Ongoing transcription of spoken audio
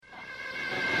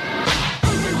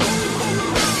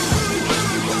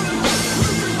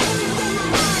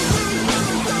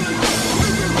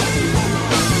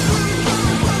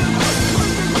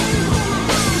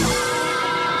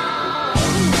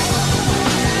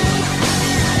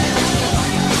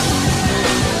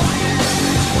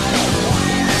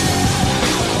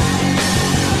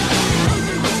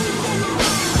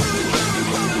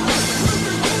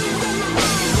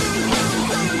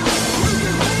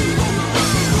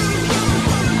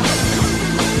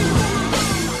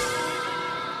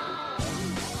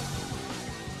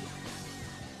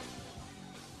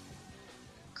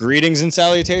Greetings and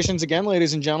salutations again,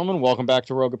 ladies and gentlemen. Welcome back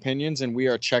to Rogue Opinions, and we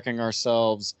are checking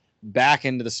ourselves back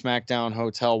into the SmackDown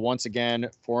Hotel once again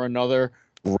for another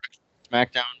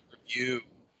SmackDown review.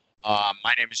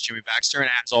 My name is Jimmy Baxter, and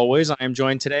as always, I am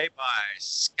joined today by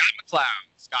Scott McLeod.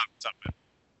 Scott, what's up, man?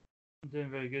 I'm doing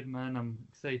very good, man. I'm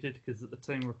excited because at the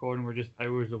time of recording, we're just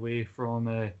hours away from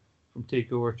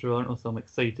TakeOver Toronto, so I'm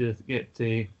excited to get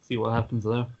to see what happens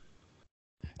there.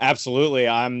 Absolutely.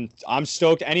 I'm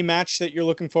stoked. Any match that you're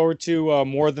looking forward to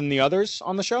more than the others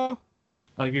on the show?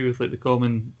 I agree with the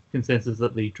common consensus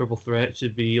that the triple threat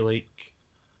should be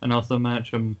an awesome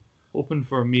match. I'm hoping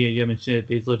for Mia Yim and Shayna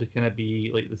Baszler to kind of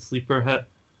be the sleeper hit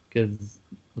because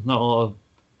there's not a lot of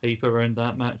hype around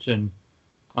that match, and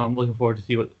I'm looking forward to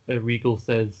see what Regal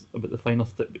says about the final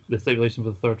the stipulation for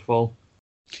the third fall.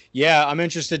 Yeah, I'm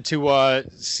interested to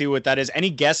see what that is. Any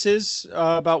guesses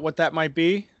about what that might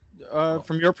be?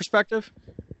 From your perspective?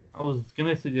 I was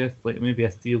gonna suggest maybe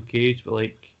a steel cage,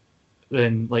 but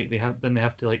then they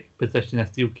have to position a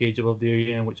steel cage above the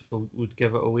arena, which would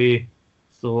give it away.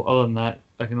 So other than that,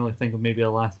 I can only think of maybe a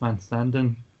last man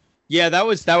standing. Yeah, that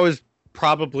was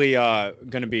probably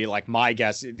gonna be my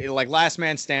guess, last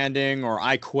man standing, or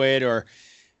I quit, or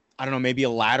I don't know, maybe a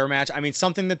ladder match. I mean,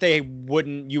 something that they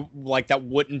wouldn't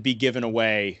be given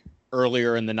away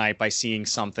earlier in the night by seeing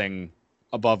something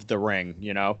above the ring,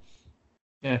 you know?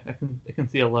 Yeah, I can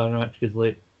see a ladder match because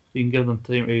you can give them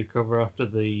time to recover after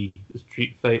the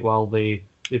street fight while they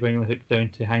bring the hook down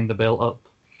to hang the belt up.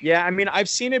 Yeah, I mean, I've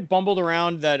seen it bumbled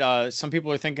around that some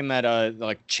people are thinking that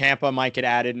Ciampa might get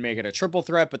added and make it a triple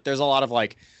threat, but there's a lot of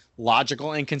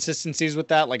logical inconsistencies with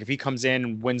that. Like if he comes in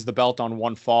and wins the belt on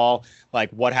one fall,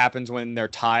 what happens when they're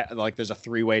tie? There's a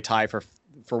three-way tie for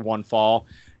one fall,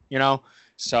 you know?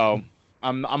 So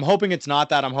I'm hoping it's not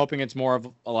that. I'm hoping it's more of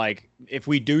if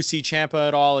we do see Ciampa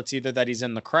at all, it's either that he's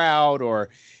in the crowd or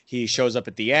he shows up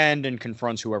at the end and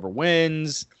confronts whoever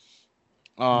wins.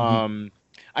 I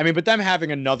mean, but them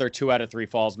having another 2 out of 3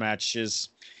 falls match is,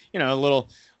 a little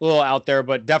out there,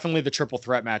 but definitely the triple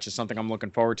threat match is something I'm looking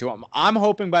forward to. I'm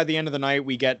hoping by the end of the night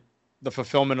we get the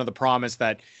fulfillment of the promise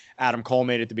that Adam Cole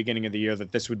made at the beginning of the year,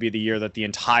 that this would be the year that the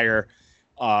entire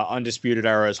Undisputed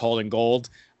Era is holding gold.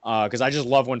 Because I just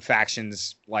love when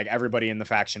factions, everybody in the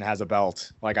faction has a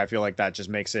belt. I feel like that just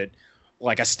makes it,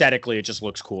 aesthetically, it just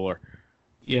looks cooler.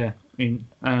 Yeah, I mean,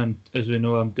 and as we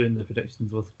know, I'm doing the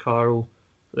predictions with Carl.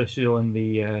 They're showing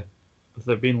with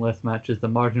there being less matches, the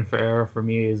margin for error for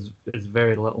me is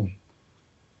very little.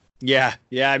 Yeah.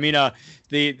 I mean,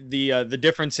 the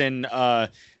difference in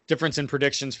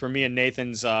predictions for me and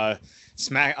Nathan's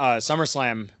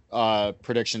SummerSlam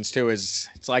predictions too is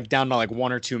it's down to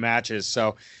 1 or 2 matches,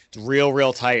 so it's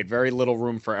real tight, very little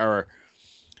room for error.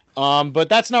 But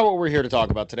that's not what we're here to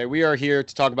talk about today. We are here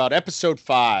to talk about episode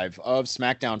 5 of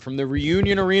SmackDown from the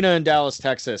Reunion Arena in Dallas,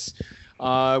 Texas.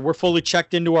 We're fully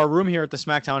checked into our room here at the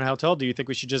SmackDown Hotel. Do you think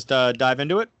we should just dive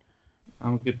into it?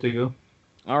 I'm good to go.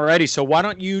 Alrighty, so why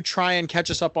don't you try and catch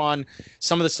us up on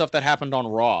some of the stuff that happened on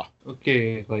Raw?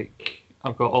 Okay,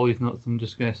 I've got all these notes. I'm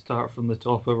just going to start from the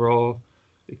top of Raw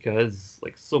because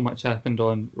so much happened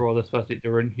on Raw this past week. They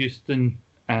were in Houston,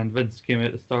 and Vince came out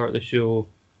at the start of the show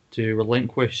to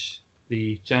relinquish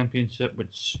the championship,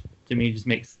 which to me just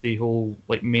makes the whole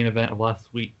main event of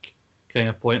last week kind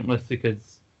of pointless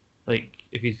because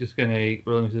if he's just going to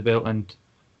relinquish the belt and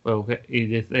he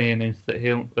just announced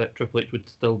that Triple H would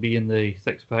still be in the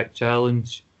six-pack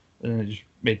challenge, and it just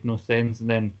made no sense. And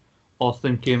then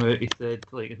Austin came out. He said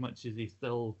as much as he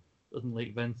still doesn't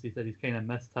like Vince, he said he's kind of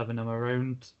missed having him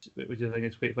around, which I think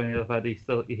is quite funny. The fact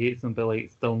that he hates him, but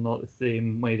still not the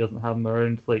same when he doesn't have him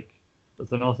around.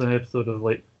 There's an awesome episode of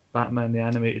Batman the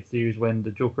animated series when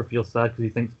the Joker feels sad because he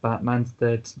thinks Batman's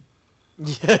dead.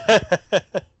 Yeah.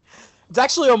 It's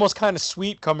actually almost kind of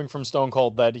sweet coming from Stone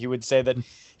Cold that he would say that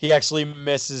he actually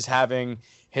misses having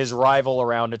his rival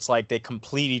around. It's they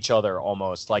complete each other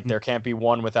almost. There can't be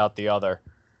one without the other.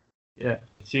 Yeah.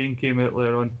 Shane came out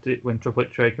later on when Triple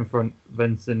H tried to confront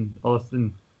Vince and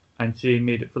Austin, and Shane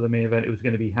made it for the main event. It was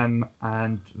going to be him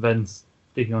and Vince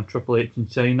taking on Triple H in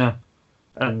China.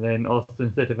 And then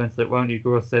Austin said to Vince, why don't you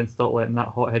go a sense, stop letting that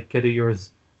hothead kid of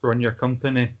yours run your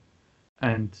company?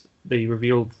 And they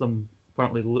revealed some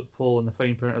apparently loophole in the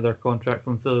fine print of their contract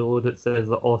from Philly Load that says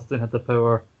that Austin had the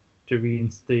power to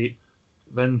reinstate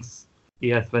Vince.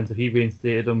 He asked Vince if he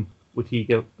reinstated him, would he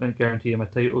guarantee him a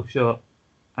title shot?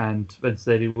 And Vince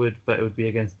said he would, but it would be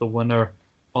against the winner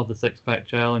of the six-pack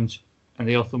challenge. And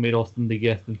they also made Austin the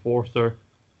guest enforcer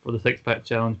for the six-pack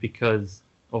challenge because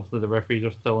obviously the referees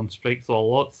are still on strike, so a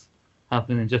lot's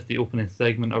happening in just the opening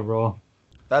segment of Raw.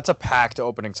 That's a packed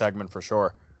opening segment for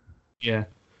sure. Yeah.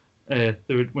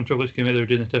 When Triple H came out, they were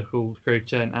doing the typical crowd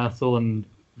chant asshole, and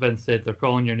Vince said, "They're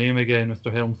calling your name again,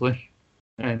 Mr.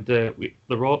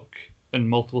 The Rock in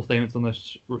multiple segments on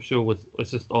this show was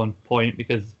just on point,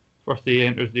 because first he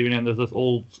enters the arena and there's this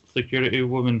old security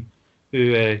woman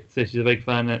who says she's a big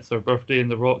fan and it's her birthday, and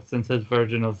The Rock sings his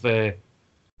version of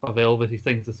Elvis. He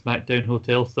sings the SmackDown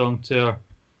Hotel song to her,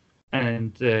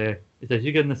 and he says,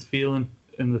 "You getting this feeling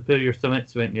in the pit of your stomach?"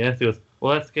 She went, "Yes." He goes,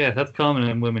 "Well, that's common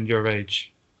in women your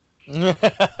age."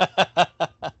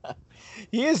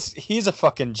 He's a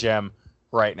fucking gem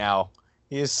right now.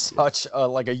 He is such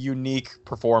a unique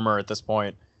performer at this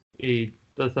point. He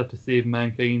does have to save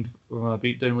Mankind from a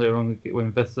beatdown later on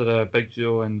when Viscera, Big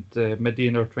Show, and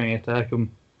Mideon are trying to attack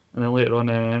him. And then later on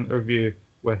in an interview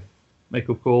with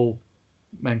Michael Cole,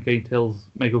 Mankind tells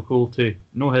Michael Cole to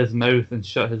know his mouth and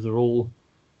shut his roll.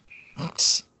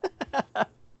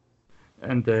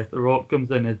 And The Rock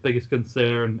comes in. His biggest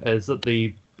concern is that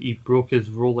he broke his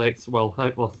Rolex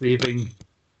while saving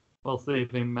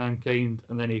Mankind,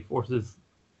 and then he forces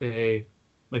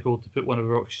Michael to put one of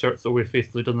The Rock's shirts over his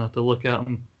face so he doesn't have to look at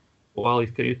him while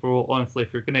he's getting his promo. Honestly,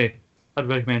 if you're gonna, I'd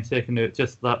recommend checking out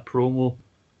just that promo,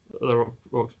 The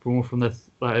Rock's promo from that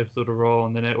episode of Raw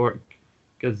on the network,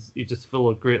 because he's just full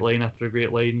of great line after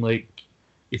great line. Like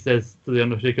he says to the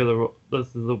Undertaker,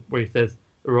 this is where he says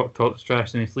The Rock talks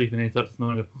trash and he's sleeping and he starts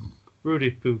snoring, "Rudy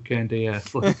Poo Candy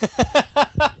ass."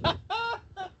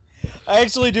 I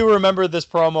actually do remember this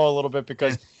promo a little bit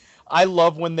because I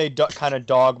love when they kind of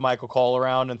dog Michael Cole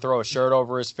around and throw a shirt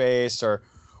over his face or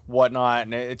whatnot,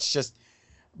 and it's just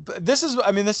this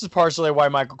is partially why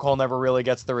Michael Cole never really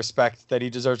gets the respect that he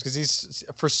deserves, because he's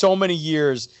for so many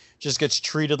years just gets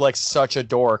treated like such a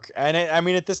dork, and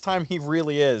at this time he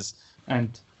really is.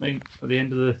 And at the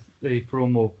end of the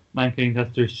promo, Mankind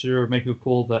has to assure Michael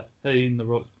Cole that he and The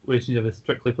Rock relationship is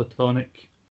strictly platonic.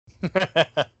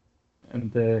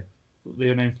 And they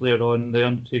announced later on The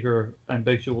Undertaker and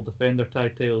Big Show will defend their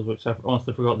tag titles, which I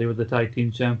honestly forgot they were the tag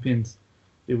team champions.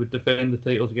 They would defend the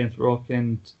titles against Rock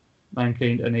and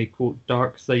Mankind in a, quote,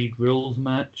 Dark Side Rules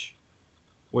match,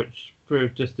 which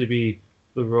proved just to be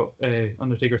the Rock,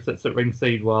 Undertaker sits at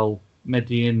ringside while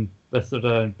Mideon,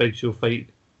 Viscera, and Big Show fight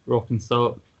Rock and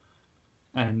Sock.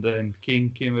 And then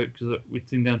Kane came out because we'd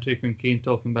seen The Undertaker and Kane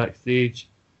talking backstage,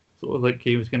 so it was like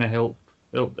Kane was going to help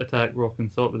attack Rock and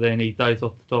Sock, but then he dives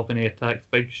off the top and he attacks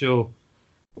Big Show,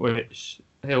 which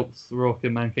helps Rock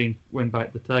and Mankind win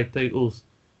back the tag titles.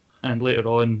 And later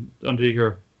on,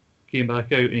 Undertaker came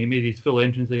back out and he made his full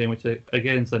entrance again, which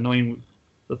again is annoying.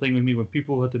 The thing with me, when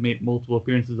people had to make multiple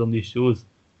appearances on these shows,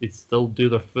 they'd still do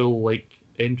their full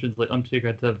entrance. Like Undertaker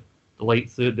had to have the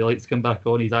lights out, the lights come back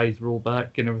on, his eyes roll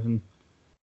back and everything.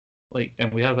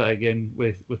 And we have it again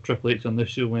with Triple H on this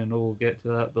show. When I know we'll get to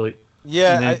that, but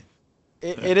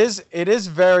it is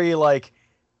very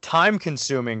time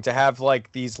consuming to have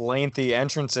these lengthy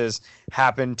entrances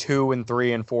happen 2 and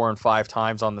 3 and 4 and 5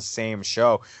 times on the same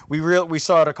show. We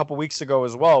saw it a couple weeks ago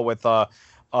as well with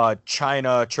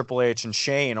China, Triple H, and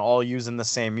Shane all using the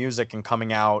same music and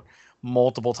coming out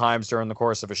multiple times during the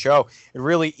course of a show. It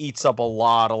really eats up a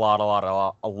lot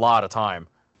of time.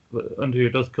 But Undertaker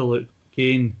does call it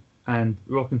Kane, and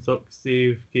Rock and Sock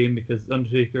save Kane because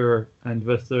Undertaker and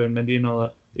Viscera and Mindy and all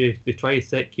that, they try to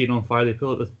set Kane on fire. They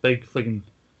pull out this big thing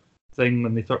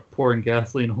and they start pouring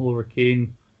gasoline all over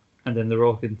Kane, and then the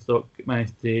Rock and Sock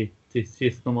managed to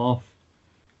chase them off.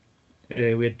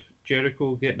 We had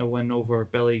Jericho getting a win over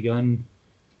Billy Gunn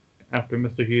after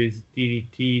Mr. Hughes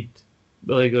DDT'd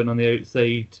Billy Gunn on the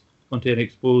outside onto an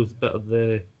exposed bit of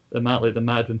the mat, like the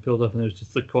mat had been pulled up and there was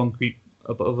just the concrete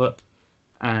above it.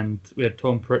 And we had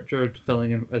Tom Pritchard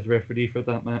filling in as referee for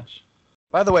that match.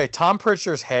 By the way, Tom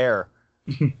Pritchard's hair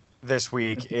this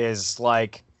week is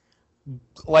like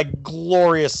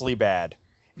gloriously bad.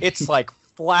 It's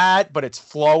flat, but it's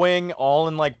flowing all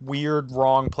in weird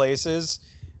wrong places.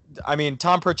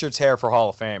 Tom Pritchard's hair for Hall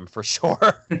of Fame for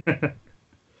sure.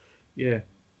 Yeah.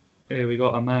 We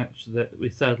got a match that we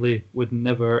sadly would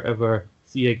never ever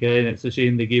see again. It's a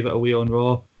shame they gave it away on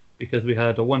Raw, because we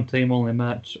had a one-time only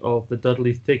match of the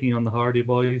Dudleys taking on the Hardy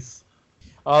Boys.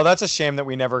 Oh, that's a shame that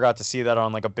we never got to see that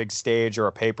on a big stage or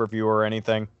a pay-per-view or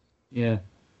anything. Yeah,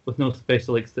 with no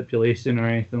special stipulation or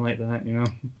anything like that,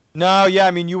 No, yeah,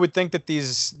 you would think that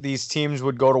these teams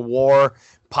would go to war,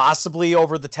 possibly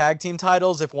over the tag team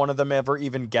titles, if one of them ever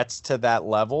even gets to that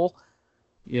level.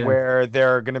 Yeah. Where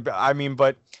they're gonna be.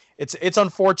 But it's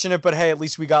unfortunate. But hey, at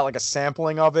least we got a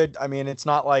sampling of it. It's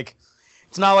not like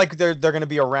they're going to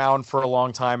be around for a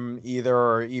long time either,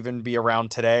 or even be around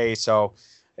today. So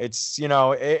it's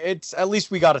it's at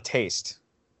least we got a taste.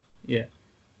 Yeah.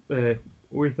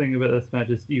 weird thing about this match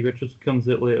is Steve Richards comes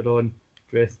out later on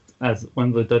dressed as one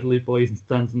of the Dudley boys and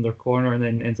stands in their corner and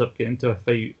then ends up getting into a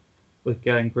fight with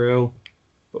Gangrel.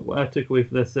 But what I took away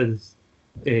from this is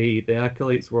the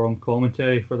Acolytes were on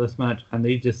commentary for this match and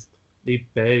they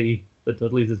bury the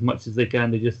Dudleys as much as they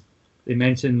can. They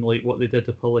mention like what they did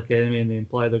to Public Enemy and they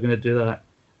imply they're going to do that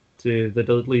to the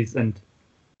Dudleys. And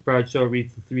Bradshaw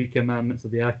reads the 3 commandments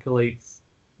of the Acolytes: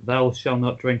 "Thou shalt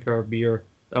not drink our beer,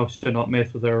 thou shalt not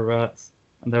mess with our rats,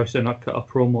 and thou shalt not cut a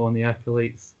promo on the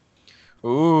Acolytes."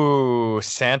 Ooh,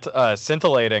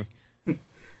 scintillating.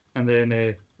 And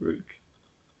then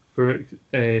Brooke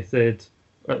said,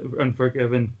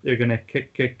 "Unforgiven, they're gonna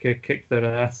kick their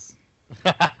ass."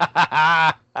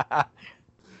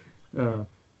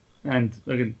 And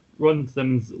again, Ron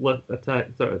Simmons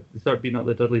start beating up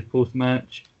the Dudleys post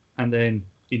match, and then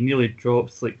he nearly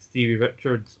drops like Stevie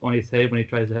Richards on his head when he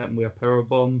tries to hit him with a power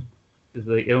bomb. It's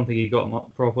like, I don't think he got him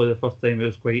up properly the first time. It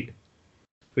was quite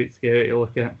scary to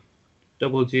look at.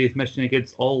 Double J's mission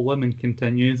against all women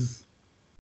continues.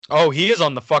 Oh, he is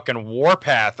on the fucking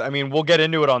warpath. I mean, we'll get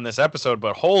into it on this episode,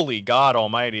 but holy God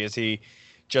Almighty, is he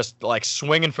just like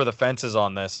swinging for the fences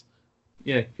on this?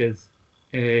 Yeah, because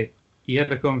he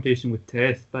had a conversation with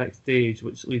Tess backstage,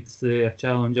 which leads to a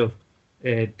challenge of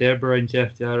Deborah and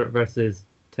Jeff Jarrett versus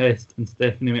Tess and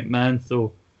Stephanie McMahon.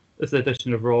 So this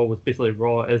edition of Raw was basically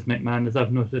Raw as McMahon, as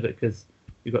I've noted it, because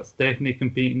you've got Stephanie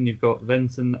competing, you've got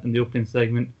Vince in the opening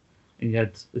segment, and you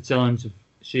had the challenge of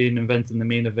Shane and Vince in the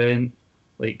main event.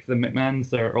 Like, the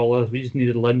McMahons are all us. We just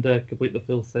needed Linda to complete the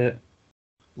full set.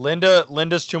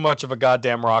 Linda's too much of a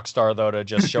goddamn rock star though to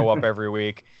just show up every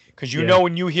week. Because you know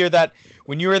when you hear that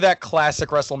classic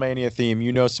WrestleMania theme,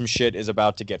 you know some shit is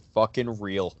about to get fucking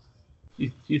real.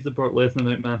 She's the Brock Lesnar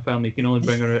McMahon family. You can only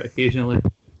bring her out occasionally.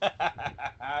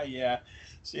 Yeah,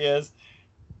 she is.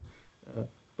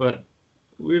 But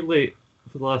weirdly,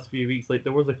 for the last few weeks, like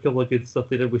there was a couple of good stuff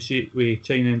they did with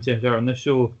China and Jeff Jarrett on this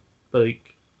show, but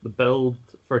like the build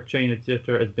for China Jeff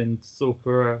Jarrett has been so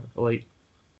poor. Like,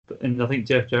 and I think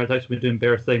Jeff Jarrett's actually been doing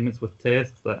better segments with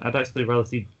Test. That I'd actually rather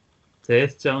see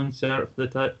Test challenge Jarrett for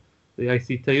the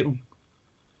IC title.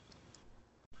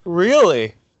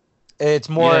 Really? It's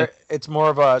more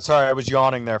of a, sorry, I was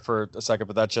yawning there for a second,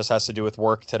 but that just has to do with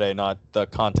work today, not the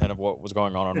content of what was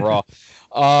going on Raw.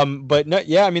 But no,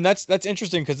 yeah, I mean that's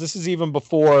interesting because this is even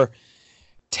before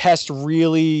Test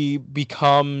really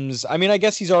becomes, I mean, I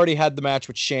guess he's already had the match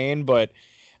with Shane, but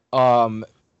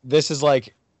this is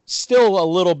like still a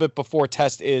little bit before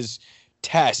Test is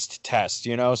Test,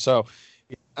 you know? So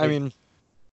I mean,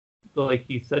 so like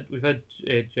he said, we've had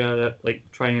Jarrett like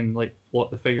try and like block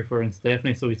the figure for and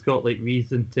Stephanie, so he's got like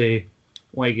reason to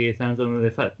want to get his hands on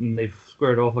them. They've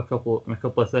squared off a couple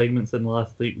of segments in the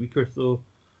last week or so.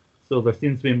 So there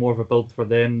seems to be more of a build for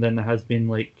them than there has been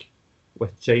like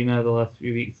with China the last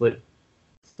few weeks. Like,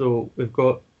 so we've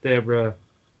got Deborah.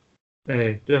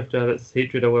 Jeff Jarrett's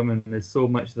hatred of women is so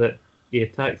much that he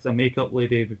attacks a makeup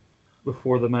lady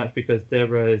before the match because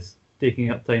Deborah is taking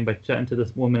up time by chatting to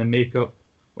this woman in makeup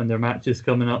when their match is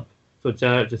coming up. So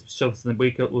Jarrett just shoves the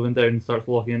makeup woman down and starts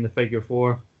locking in the figure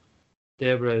 4.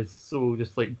 Deborah is so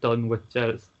just like done with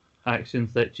Jarrett's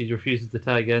actions that she refuses to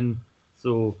tag in.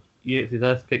 So he gets his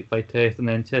ass kicked by Tess, and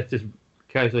then Tess just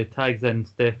casually tags in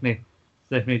Stephanie.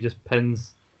 Stephanie just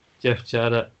pins Jeff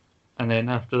Jarrett, and then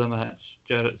after the match,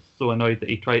 Jarrett's so annoyed that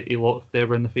he locks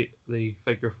Deborah in the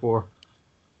figure 4.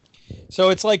 So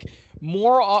it's like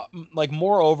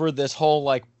moreover, this whole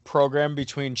like program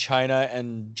between China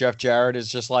and Jeff Jarrett is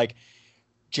just like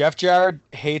Jeff Jarrett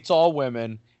hates all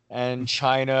women and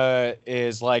China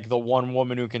is like the one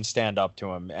woman who can stand up to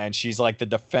him, and she's like the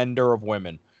defender of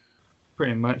women.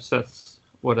 Pretty much that's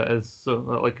what it is. So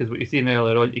like, because what you seen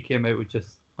earlier on, he came out with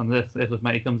just on this episode,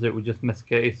 Matty comes out with just Miss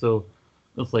Kitty, so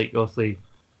it's like obviously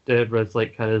Deborah's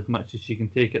like had as much as she can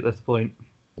take at this point.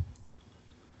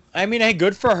 I mean, hey,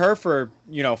 good for her for,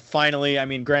 you know, finally. I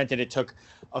mean, granted, it took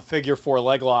a figure 4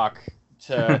 leg lock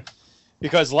to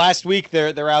because last week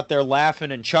they're out there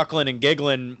laughing and chuckling and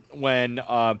giggling when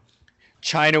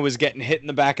China was getting hit in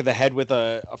the back of the head with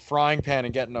a frying pan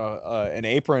and getting an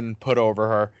apron put over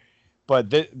her. But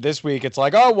this week it's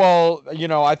like, oh well, you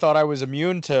know, I thought I was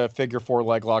immune to figure 4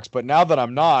 leg locks, but now that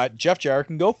I'm not, Jeff Jarrett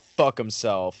can go fuck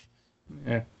himself.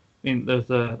 Yeah, I mean, there's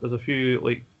a few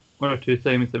like 1 or 2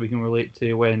 segments that we can relate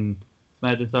to when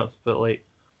Smash starts, but like,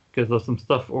 because there's some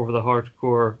stuff over the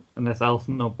hardcore in this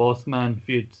Arsenal Bossman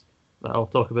feud that I'll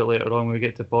talk about later on when we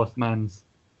get to Bossman's,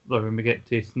 or when we get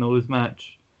to Snow's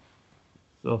match.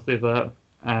 So I'll save that.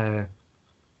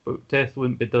 But Test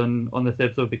wouldn't be done on this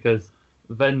episode because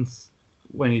Vince,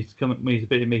 when he's about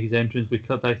to make his entrance, we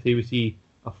cut back to we see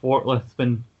a forklift's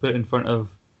been put in front of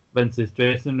Vince's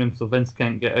dressing room, so Vince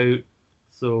can't get out.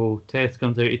 So Test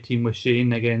comes out to team with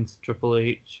Shane against Triple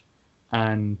H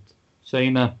and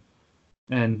Chyna.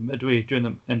 And midway during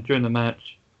the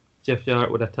match, Jeff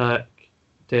Jarrett would attack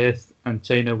Test, and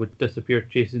Chyna would disappear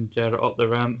chasing Jarrett up the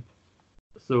ramp.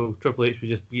 So Triple H would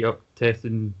just beat up Test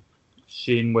and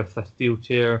Shane with a steel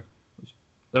chair. Which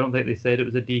I don't think they said it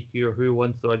was a DQ or who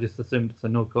won, so I just assumed it's a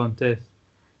no contest.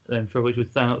 Then Triple H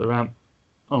would stand up the ramp,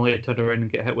 only to turn around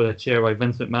and get hit with a chair by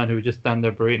Vince McMahon, who would just stand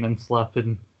there berating and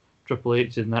slapping Triple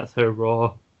H, and that's how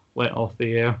Raw went off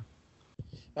the air.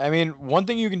 I mean, one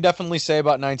thing you can definitely say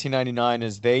about 1999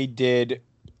 is they did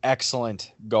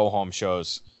excellent go-home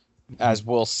shows, as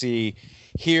we'll see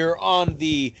here on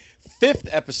the 5th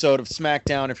episode of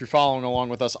SmackDown. If you're following along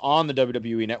with us on the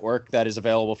WWE Network, that is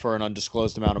available for an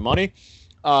undisclosed amount of money.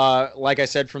 Like I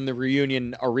said, from the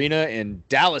Reunion Arena in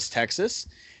Dallas, Texas,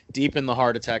 deep in the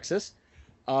heart of Texas.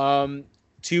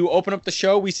 To open up the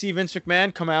show, we see Vince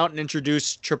McMahon come out and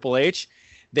introduce Triple H.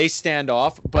 They stand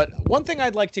off. But one thing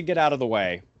I'd like to get out of the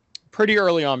way pretty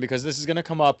early on, because this is going to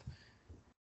come up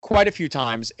quite a few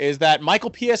times, is that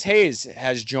Michael P.S. Hayes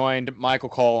has joined Michael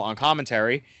Cole on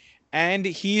commentary, and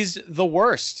he's the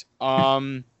worst.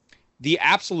 The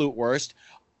absolute worst.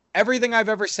 Everything I've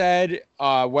ever said,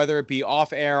 whether it be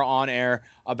off air, on air,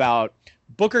 about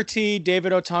Booker T,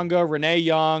 David Otunga, Renee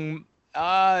Young,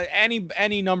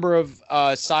 any number of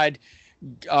side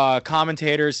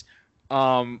commentators,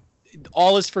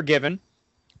 all is forgiven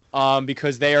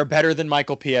because they are better than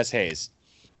Michael P.S. Hayes.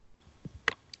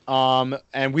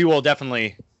 And we will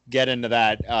definitely get into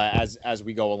that as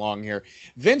we go along here.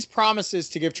 Vince promises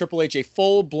to give Triple H a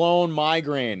full-blown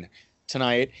migraine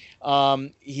tonight.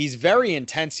 He's very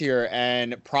intense here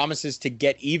and promises to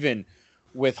get even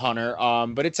with Hunter.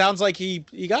 But it sounds like he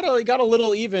got a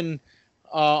little even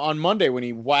on Monday when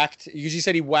he whacked. You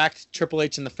said he whacked Triple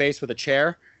H in the face with a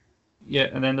chair. Yeah,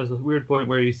 and then there's a weird point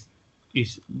where he's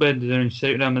bending down and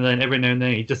shouting at him, and then every now and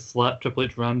then he just slapped Triple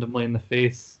H randomly in the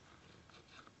face.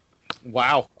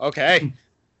 Wow. Okay.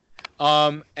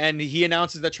 And he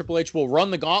announces that Triple H will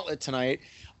run the gauntlet tonight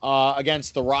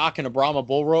against The Rock in a Brahma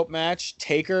bull rope match,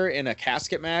 Taker in a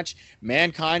casket match,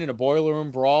 Mankind in a boiler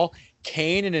room brawl,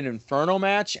 Kane in an Inferno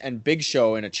match, and Big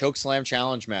Show in a chokeslam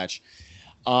challenge match.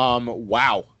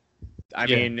 Wow. I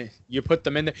mean, you put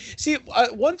them in there. See,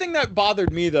 one thing that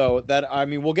bothered me, though, that, I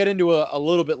mean, we'll get into a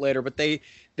little bit later, but they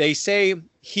say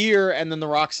here, and then The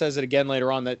Rock says it again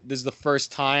later on, that this is the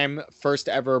first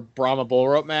ever Brahma bull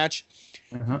rope match.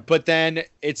 Uh-huh. But then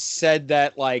it's said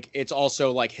that, like, it's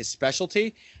also, like, his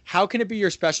specialty. How can it be your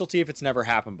specialty if it's never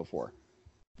happened before?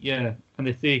 Yeah, and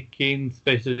they say Kane's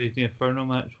specialty is the Inferno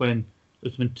match, when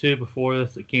there's been two before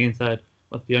this that Kane's had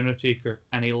with The Undertaker,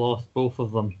 and he lost both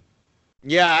of them.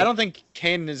 Yeah, I don't think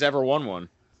Kane has ever won one.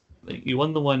 Like, he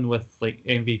won the one with, like,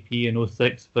 MVP in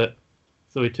 06, but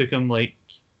so it took him, like,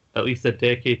 at least a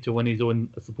decade to win his own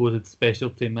supposed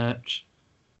specialty match.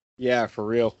 Yeah, for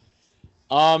real.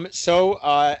 So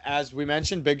as we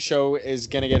mentioned, Big Show is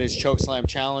going to get his Chokeslam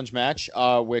Challenge match,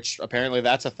 which apparently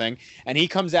that's a thing. And he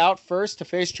comes out first to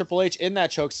face Triple H in that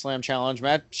Chokeslam Challenge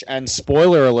match. And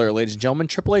spoiler alert, ladies and gentlemen,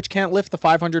 Triple H can't lift the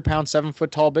 500-pound,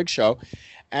 7-foot-tall Big Show.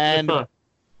 And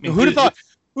who'd have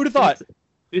thought?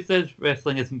 Who says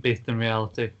wrestling isn't based in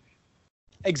reality?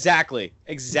 Exactly.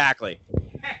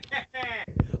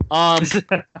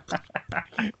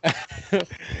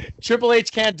 Triple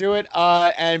H can't do it,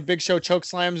 and Big Show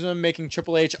chokeslams him, making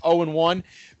Triple H 0-1.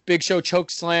 Big Show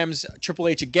chokeslams Triple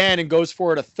H again and goes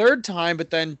for it a third time, but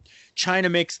then Chyna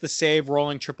makes the save,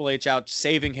 rolling Triple H out,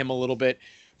 saving him a little bit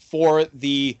for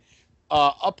the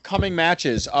upcoming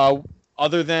matches.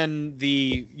 Other than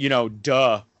the,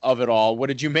 duh of it all, what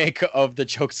did you make of the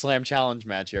Chokeslam Challenge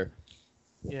match here?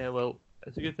 Yeah, well,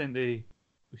 it's a good thing we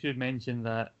should mention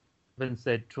that Vince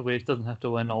said Triple H doesn't have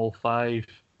to win all 5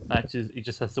 matches, he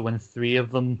just has to win 3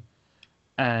 of them.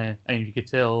 And you could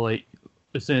tell, like,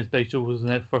 as soon as Big Show was in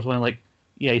the first one, like,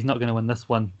 yeah, he's not going to win this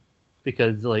one.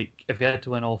 Because, like, if he had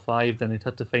to win all 5, then he'd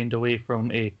have to find a way for him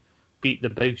to beat the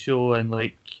Big Show. And,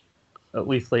 like, at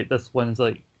least, like, this one's,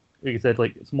 like you said,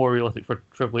 like, it's more realistic for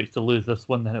Triple H to lose this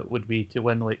one than it would be to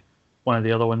win, like, one of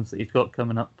the other ones that he's got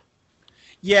coming up.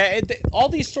 Yeah, all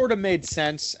these sort of made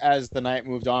sense as the night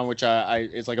moved on, which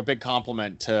is like a big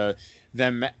compliment to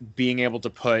them being able to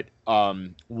put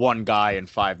one guy in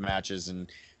 5 matches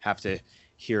and have to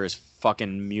hear his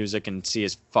fucking music and see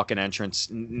his fucking entrance.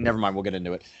 Never mind, we'll get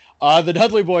into it. The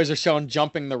Dudley Boys are shown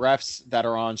jumping the refs that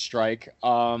are on strike.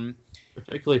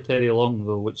 Particularly Teddy Long,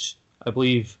 though, which I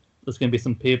believe there's going to be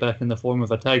some payback in the form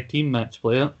of a tag team match,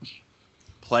 Playa.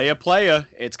 Playa.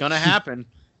 It's going to happen.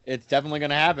 It's definitely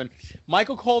going to happen.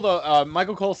 Michael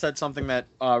Cole said something that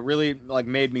really like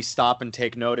made me stop and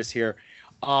take notice here.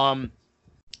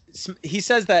 He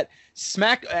says that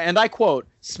and I quote,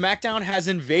 SmackDown has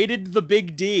invaded the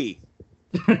Big D.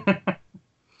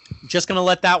 Just going to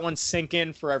let that one sink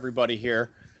in for everybody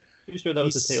here. Pretty sure that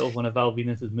was the title of one of Val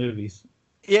Venus's movies.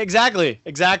 Yeah, exactly.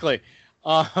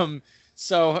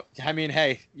 So, I mean,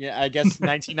 hey, yeah, I guess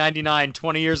 1999,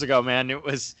 20 years ago, man,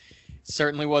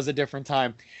 certainly was a different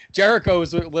time. Jericho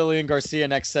is with Lillian Garcia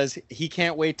next, says he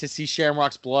can't wait to see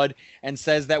Shamrock's blood, and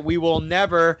says that we will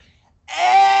never,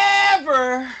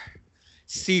 ever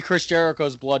see Chris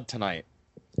Jericho's blood tonight.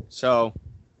 So,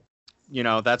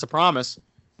 that's a promise.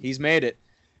 He's made it.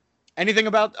 Anything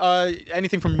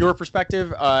from your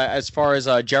perspective as far as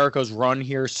Jericho's run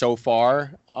here so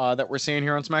far that we're seeing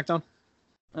here on SmackDown?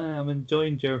 I'm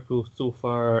enjoying Jericho so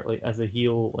far, like as a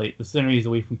heel. Like the sooner he's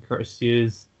away from Curtis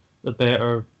Hughes, the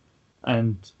better.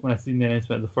 And when I seen the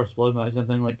announcement of the First Blood match, I'm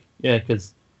thinking like, yeah,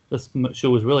 because this show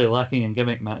was really lacking in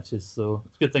gimmick matches. So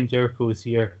it's a good thing Jericho is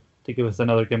here to give us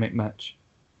another gimmick match.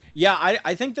 Yeah,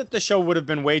 I think that the show would have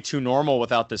been way too normal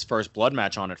without this First Blood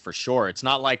match on it for sure. It's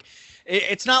not like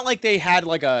they had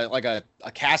like a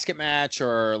casket match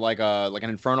or like an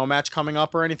Inferno match coming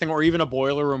up or anything, or even a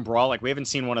Boiler Room Brawl. Like we haven't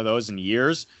seen one of those in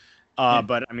years.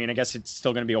 But I mean, I guess it's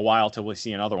still going to be a while till we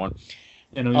see another one.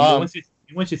 Once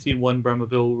you've seen one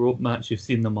Brahmaville rope match, you've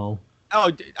seen them all.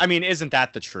 Oh, I mean, isn't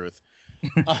that the truth?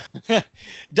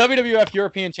 WWF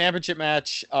European Championship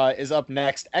match is up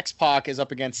next. X-Pac is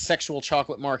up against Sexual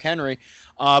Chocolate Mark Henry.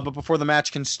 But before the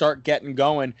match can start getting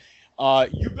going,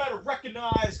 you better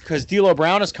recognize, because D'Lo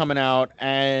Brown is coming out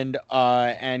and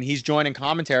he's joining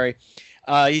commentary.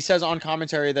 He says on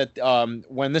commentary that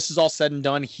when this is all said and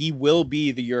done, he will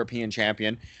be the European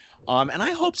champion. And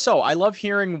I hope so. I love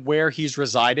hearing where he's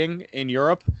residing in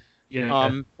Europe.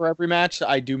 For every match.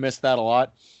 I do miss that a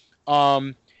lot.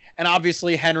 And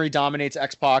obviously, Henry dominates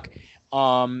X-Pac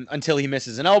until he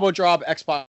misses an elbow drop.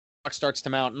 X-Pac starts to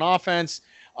mount an offense,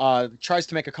 tries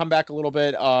to make a comeback a little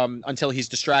bit until he's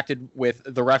distracted with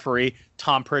the referee,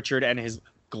 Tom Pritchard, and his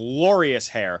glorious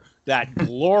hair, that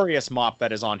glorious mop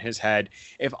that is on his head.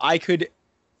 If I could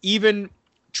even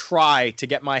try to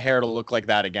get my hair to look like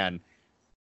that again,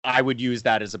 I would use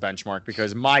that as a benchmark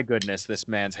because, my goodness, this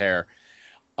man's hair.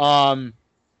 And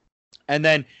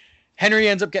then Henry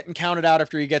ends up getting counted out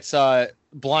after he gets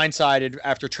blindsided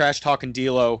after trash talking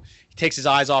D'Lo. He takes his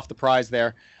eyes off the prize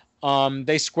there.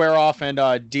 They square off, and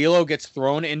D'Lo gets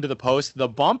thrown into the post. The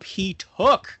bump he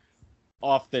took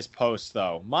off this post,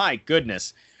 though, my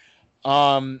goodness.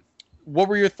 What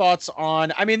were your thoughts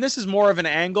on? I mean, this is more of an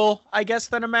angle, I guess,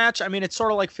 than a match. I mean, it's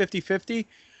sort of like 50-50.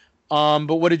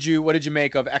 But what did you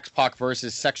make of X-Pac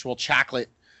versus Sexual Chocolate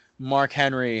Mark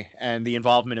Henry and the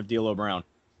involvement of D'Lo Brown?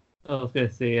 I was going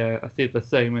to say, I saved the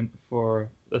segment for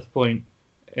this point.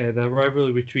 The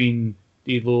rivalry between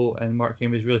D'Lo and Mark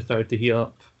Henry has really started to heat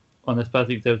up on this past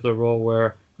week's episode of Raw,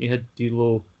 where he had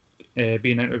D'Lo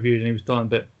being interviewed and he was talking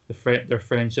about their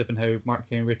friendship and how Mark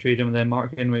Henry betrayed him, and then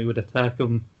Mark Henry would attack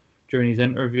him during his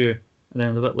interview, and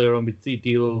then a bit later on we'd see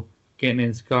D'Lo getting in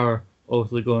his car,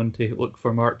 obviously going to look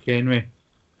for Mark Henry,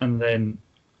 and then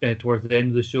towards the end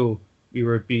of the show we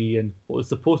would be in what was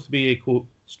supposed to be a quote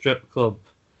strip club,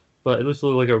 but it looks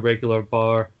like a regular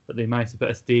bar that they managed to put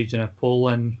a stage and a pole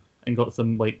in and got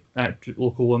some like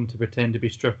local women to pretend to be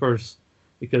strippers,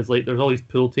 because like there's all these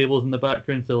pool tables in the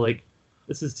background, so like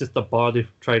this is just a bar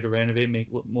they've tried to renovate and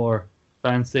make look more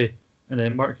fancy. And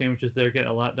then Mark Henry's just there getting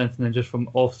a lap dance, and then just from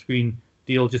off screen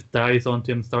D'Lo just dives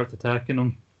onto him and starts attacking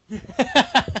him.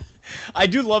 I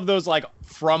do love those like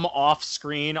from off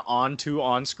screen onto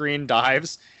on screen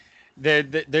dives.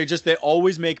 They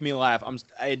always make me laugh.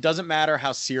 It doesn't matter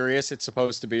how serious it's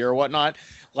supposed to be or whatnot.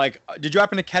 Like, did you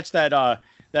happen to catch that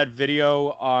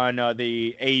video on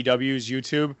the AEW's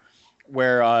YouTube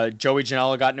where Joey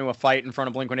Janela got into a fight in front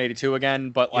of Blink-182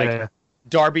 again, but like yeah.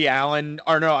 Darby Allin,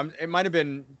 or no, it might have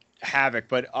been Havoc,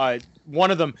 but one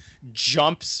of them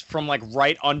jumps from like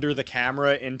right under the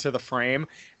camera into the frame,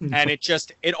 and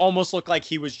it almost looked like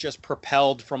he was just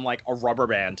propelled from like a rubber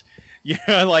band. You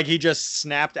know, like he just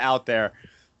snapped out there.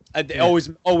 It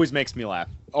always makes me laugh.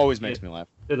 Always makes me laugh.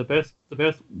 Yeah, the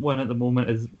best one at the moment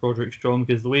is Roderick Strong,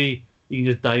 because the way you can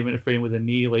just dive into the frame with a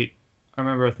knee, like I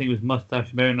remember, I think it was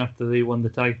Mustache Mountain after they won the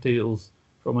tag titles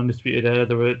from Undisputed Era.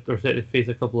 They were set to face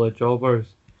a couple of jobbers,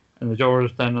 and the jobbers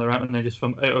were standing on the ramp, and then just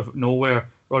from out of nowhere,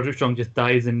 Roderick Strong just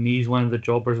dives and knees one of the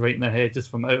jobbers right in the head, just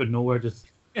from out of nowhere. Just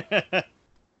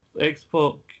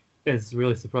X-Pac is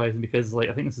really surprising, because like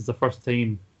I think this is the first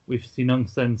time we've seen him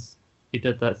since he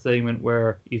did that segment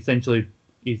where he essentially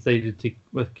decided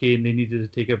with Kane they needed to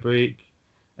take a break,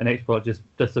 and X-Pac just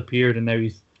disappeared, and now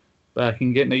he's back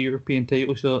and getting a European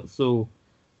title shot. So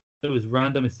it was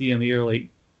random to see him here. Like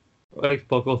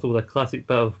X-Pac also with a classic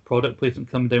bit of product placement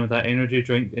coming down with that energy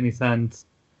drink in his hands,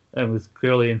 and was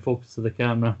clearly in focus of the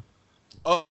camera.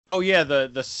 Oh yeah,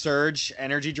 the Surge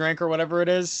energy drink or whatever it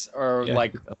is, or Yeah.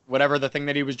 like whatever the thing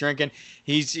that he was drinking.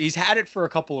 He's had it for a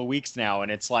couple of weeks now,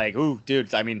 and it's like, ooh,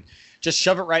 dude. I mean, just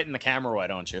shove it right in the camera, why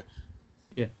don't you?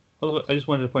 Yeah. Oh, I just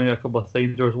wanted to point out a couple of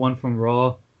things. There was one from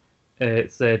Raw.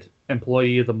 It said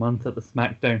Employee of the Month at the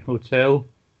SmackDown Hotel.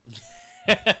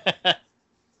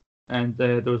 And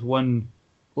there was one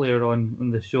later on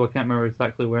in the show, I can't remember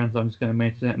exactly where, so I'm just going to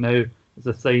mention it now. There's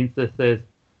a sign that says,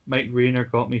 Mike Rayner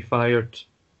got me fired.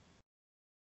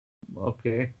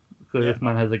 Okay. Clearly Yeah. this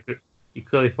man has he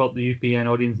clearly thought the UPN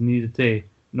audience needed to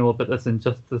know about this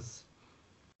injustice.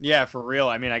 Yeah, for real.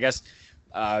 I mean, I guess,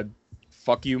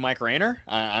 fuck you, Mike Rayner.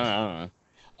 I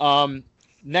don't know.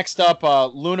 Next up,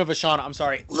 Luna Vachon. I'm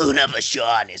sorry, Luna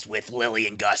Vachon is with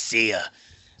Lillian Garcia.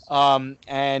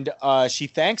 And she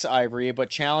thanks Ivory, but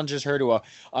challenges her to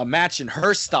a match in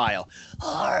her style,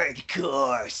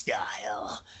 hardcore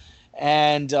style.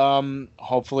 And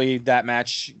hopefully that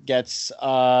match gets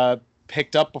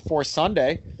picked up before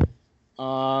Sunday.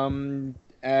 We'll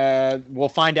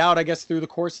find out, I guess, through the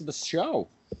course of the show.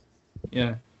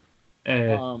 Yeah.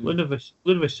 Luna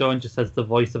Vachon just has the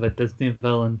voice of a Disney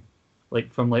villain,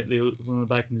 like from like the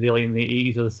back in the day, like in the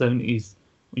 80s or the 70s,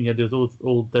 when you had those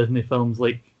old Disney films,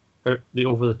 like the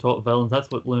over-the-top villains. That's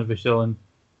what Luna Vachon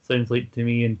sounds like to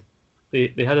me. And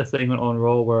they had a segment on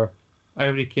Raw where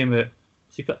Ivory came out.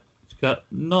 She got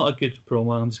not a good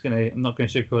promo. I'm not gonna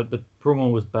sugarcoat it. The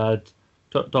promo was bad,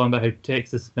 talking about how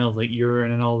Texas smells like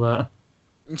urine and all that.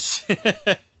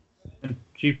 And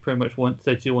she pretty much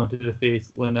said she wanted to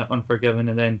face Luna Unforgiven,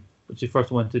 and then but she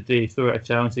first wanted to throw out a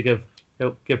challenge to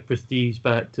help give prestige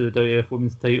back to the WWF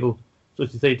Women's title. So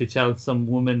she decided to challenge some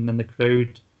woman in the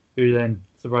crowd, who then,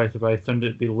 surprise, surprise, turned out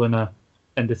to be Luna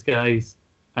in disguise,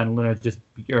 and Luna just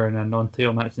beat her in a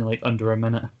non-title match in like under a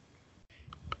minute.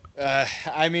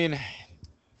 I mean,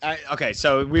 okay,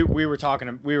 so we were talking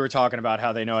about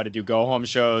how they know how to do go home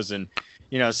shows, and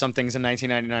you know, some things in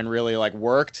 1999 really like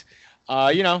worked.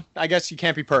 You know, I guess you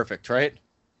can't be perfect, right?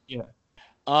 Yeah.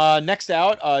 Next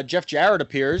out, Jeff Jarrett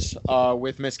appears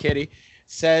with Miss Kitty,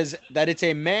 says that it's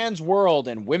a man's world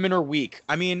and women are weak.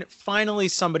 I mean, finally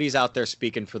somebody's out there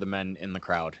speaking for the men in the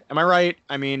crowd. Am I right?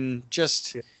 I mean,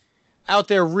 just out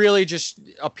there really just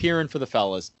appearing for the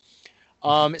fellas.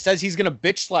 It says he's going to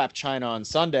bitch slap China on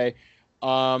Sunday,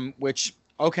 which,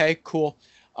 okay, cool.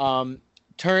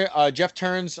 Jeff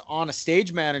turns on a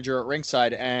stage manager at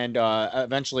ringside and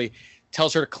eventually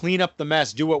tells her to clean up the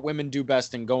mess, do what women do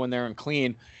best, and go in there and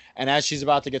clean. And as she's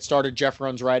about to get started, Jeff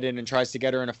runs right in and tries to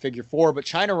get her in a figure four, but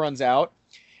China runs out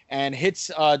and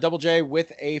hits Double J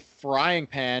with a frying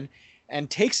pan and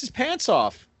takes his pants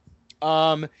off.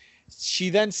 She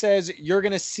then says, "You're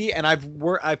going to see," and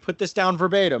I put this down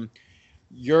verbatim,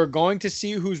 "You're going to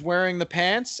see who's wearing the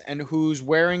pants and who's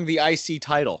wearing the IC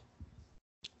title."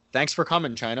 Thanks for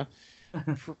coming, China.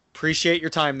 Appreciate your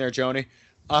time there, Joni.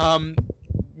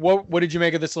 What did you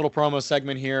make of this little promo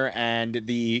segment here and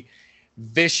the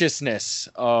viciousness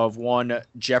of one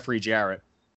Jeffrey Jarrett?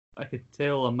 I could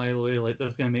tell a mile away, like,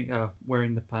 they're going to make a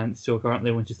wearing the pants joke, aren't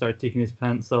they, when she started taking his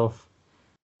pants off.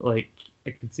 Like,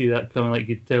 I could see that coming. Like,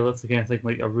 you could tell that's the kind of thing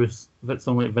like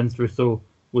someone like Vince Russo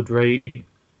would write.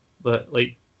 But,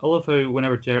 like, I love how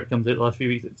whenever Jarrett comes out the last few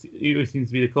weeks, he always seems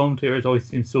to be the commentators, always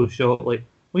seems so shocked. Like,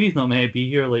 well, he's not meant to be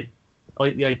here. Like, I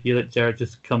like the idea that Jarrett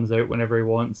just comes out whenever he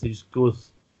wants. He just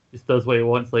does what he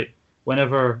wants. Like,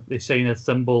 whenever they shine a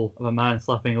symbol of a man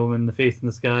slapping a woman in the face in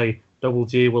the sky, Double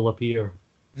J will appear.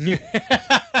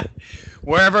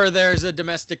 Wherever there's a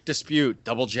domestic dispute,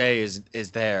 Double J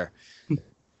is there.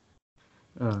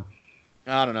 I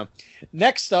don't know.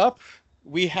 Next up,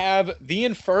 we have the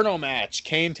Inferno match.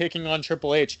 Kane taking on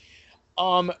Triple H.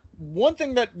 One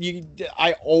thing that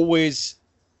I always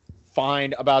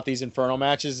find about these Inferno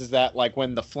matches is that, like,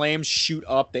 when the flames shoot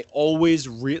up, they always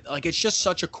it's just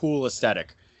such a cool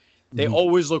aesthetic. They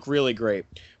always look really great.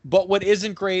 But what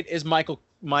isn't great is Michael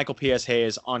P.S.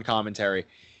 Hayes on commentary.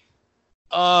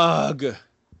 Ugh.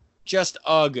 Just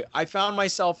ugh. I found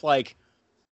myself, like,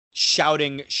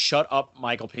 shouting, "Shut up,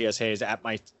 Michael P.S. Hayes," at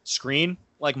my screen,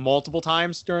 like, multiple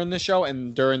times during this show,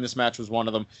 and during this match was one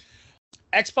of them.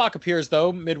 X-Pac appears,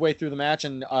 though, midway through the match,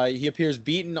 and he appears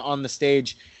beaten on the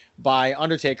stage by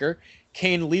Undertaker.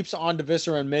 Kane leaps onto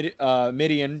Viscera and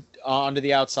Midian onto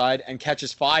the outside and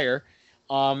catches fire.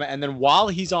 And then while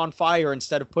he's on fire,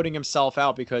 instead of putting himself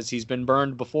out because he's been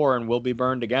burned before and will be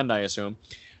burned again, I assume,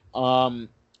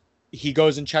 he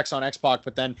goes and checks on X-Pac,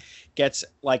 but then gets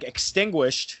like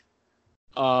extinguished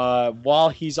while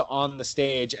he's on the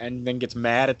stage, and then gets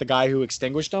mad at the guy who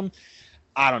extinguished him.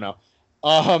 I don't know.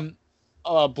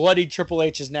 Bloody Triple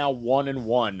H is now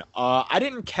 1-1. I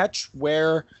didn't catch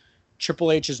where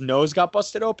Triple H's nose got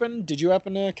busted open. Did you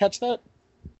happen to catch that?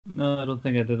 No, I don't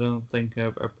think I did. I think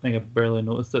I barely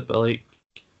noticed it, but like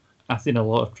I've seen a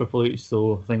lot of Triple H,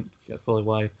 so I think that's probably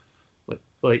why.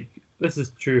 Like this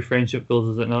is true friendship goals,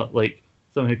 is it not? Like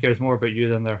someone who cares more about you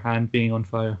than their hand being on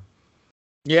fire.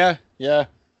 Yeah.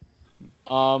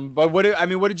 But what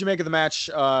did you make of the match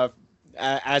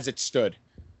as it stood?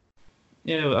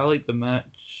 Yeah, I like the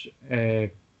match.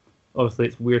 Obviously,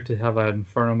 it's weird to have an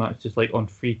Inferno match just like on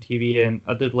free TV, and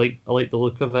I like the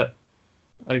look of it.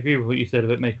 I agree with what you said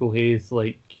about Michael Hayes.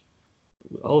 Like,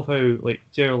 I love how like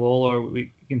Jerry Lawler. You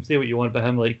can say what you want about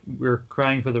him. Like, we're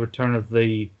crying for the return of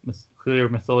the clear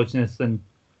misogynist and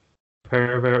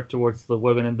pervert towards the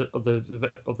women of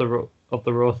the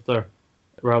roster,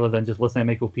 rather than just listening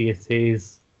to Michael P.S.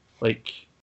 Hayes. Like,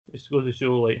 it just goes to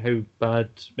show like how bad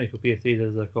Michael P.S. Hayes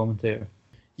is as a commentator.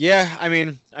 Yeah,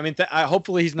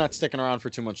 hopefully he's not sticking around for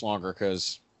too much longer,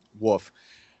 because woof.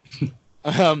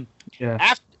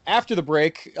 Yeah. After the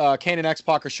break, Kane and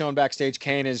X-Pac are shown backstage.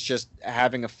 Kane is just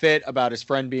having a fit about his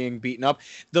friend being beaten up.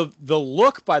 The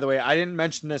look, by the way, I didn't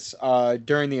mention this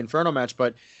during the Inferno match,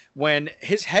 but when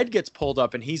his head gets pulled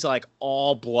up and he's like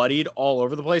all bloodied all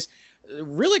over the place,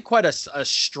 really quite a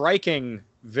striking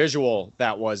visual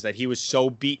that was, that he was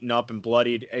so beaten up and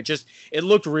bloodied. It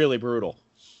looked really brutal.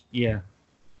 Yeah.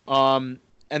 And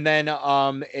then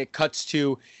it cuts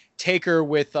to Taker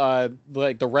with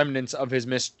like the remnants of his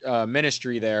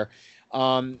ministry there,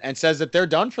 and says that they're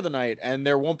done for the night and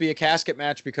there won't be a casket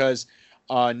match because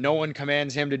no one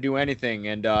commands him to do anything,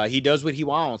 and he does what he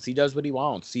wants.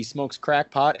 He smokes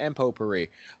crack pot and potpourri.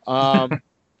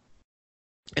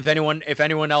 If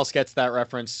anyone else gets that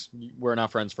reference, we're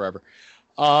not friends forever.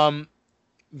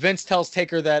 Vince tells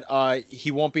Taker that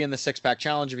he won't be in the six-pack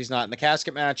challenge if he's not in the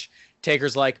casket match.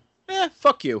 Taker's like,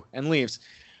 fuck you, and leaves.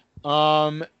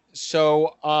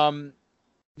 So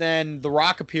then The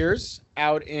Rock appears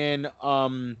out in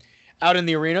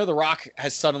the arena. The Rock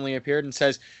has suddenly appeared and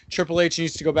says Triple H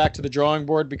needs to go back to the drawing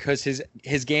board because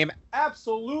his game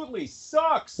absolutely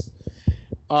sucks.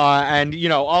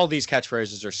 And all these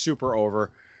catchphrases are super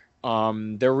over.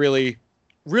 They're really,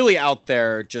 really out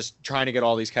there just trying to get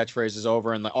all these catchphrases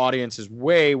over, and the audience is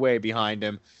way, way behind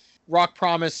him. Rock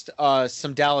promised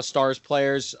some Dallas Stars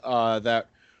players that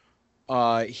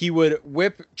he would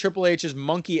whip Triple H's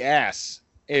monkey ass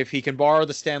if he can borrow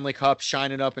the Stanley Cup,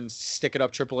 shine it up, and stick it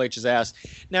up Triple H's ass.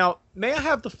 Now, may I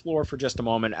have the floor for just a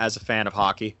moment as a fan of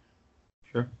hockey?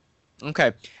 Sure.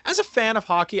 Okay. As a fan of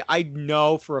hockey, I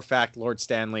know for a fact Lord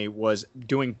Stanley was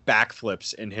doing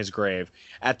backflips in his grave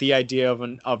at the idea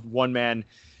of one man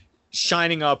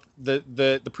shining up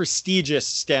the prestigious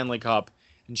Stanley Cup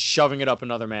and shoving it up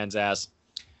another man's ass.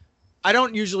 I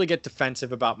don't usually get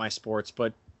defensive about my sports,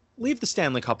 but leave the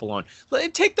Stanley Cup alone.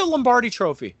 Take the Lombardi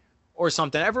Trophy or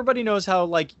something. Everybody knows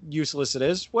how useless it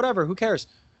is. Whatever, who cares?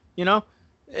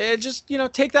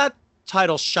 Take that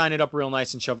title, shine it up real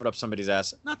nice, and shove it up somebody's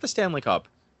ass. Not the Stanley Cup.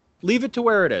 Leave it to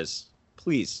where it is,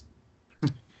 please.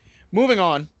 Moving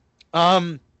on.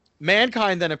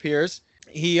 Mankind then appears.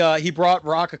 He brought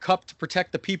Rock a cup to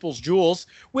protect the people's jewels,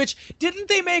 which, didn't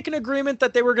they make an agreement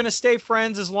that they were going to stay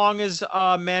friends as long as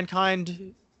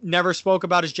Mankind never spoke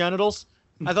about his genitals?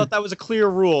 I thought that was a clear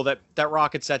rule that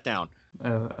Rock had set down. I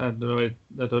don't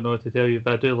know what to tell you,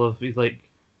 but I do love. He's like,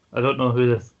 I don't know who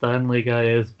this Stanley guy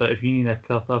is, but if you need a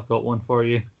cup, I've got one for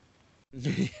you.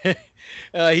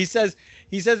 He says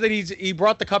that he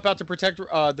brought the cup out to protect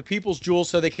the people's jewels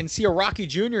so they can see a Rocky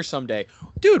Jr. someday.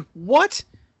 Dude, what?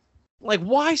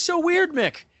 Why so weird,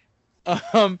 Mick?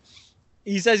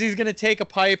 He says he's gonna take a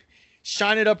pipe,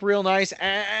 shine it up real nice,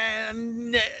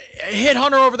 and hit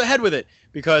Hunter over the head with it,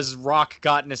 because Rock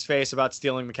got in his face about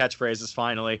stealing the catchphrases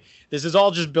finally. This is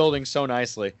all just building so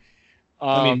nicely.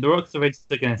 The Rock's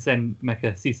eventually going to send Mick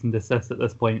a cease and desist at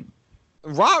this point.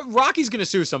 Rocky's going to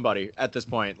sue somebody at this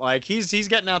point. He's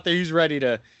getting out there. He's ready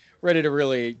to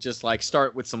really just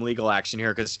start with some legal action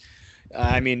here, because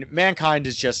Mankind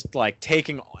is just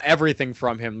taking everything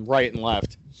from him right and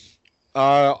left.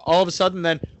 All of a sudden,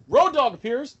 then Road Dogg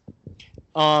appears.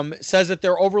 Says that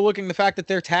they're overlooking the fact that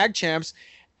they're tag champs,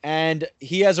 and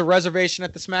he has a reservation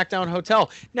at the SmackDown Hotel.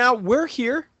 Now, we're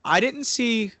here. I didn't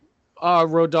see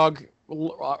Road Dogg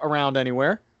around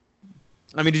anywhere.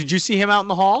 Did you see him out in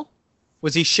the hall?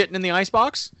 Was he shitting in the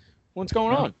icebox? What's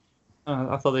going on?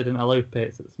 I thought they didn't allow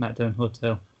pets at the SmackDown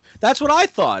Hotel. That's what I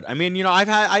thought. I mean,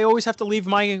 I always have to leave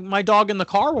my dog in the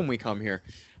car when we come here.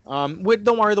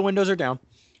 Don't worry, the windows are down.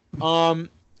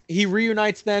 He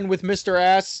reunites then with Mr.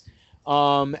 S,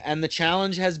 and the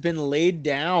challenge has been laid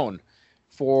down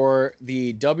for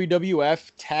the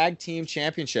WWF Tag Team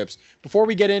Championships. Before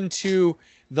we get into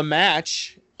the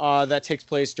match that takes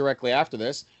place directly after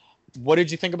this, what did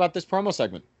you think about this promo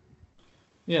segment?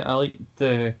 Yeah, I like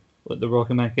the Rock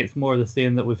and Mac. It's more the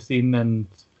same that we've seen, and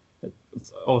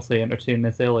it's obviously entertaining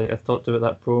as hell. Like I've talked about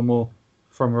that promo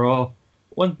from Raw.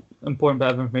 One important bit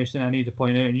of information I need to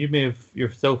point out, and you may have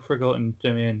yourself forgotten,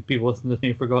 Jimmy, and people listening to this may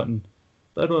have forgotten,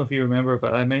 but I don't know if you remember,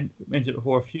 but I mentioned it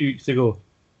before a few weeks ago.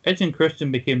 Edge and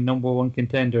Christian became #1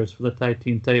 contenders for the tag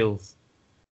team titles,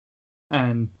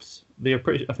 and they are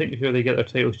I think here they get their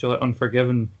title shot at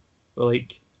Unforgiven. But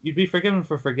like, you'd be forgiven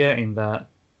for forgetting that,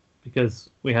 because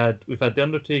we've had the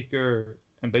Undertaker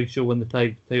and Big Show win the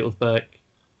tag titles back.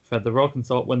 We've had the Rock and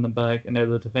Salt win them back, and now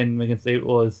they're defending them against the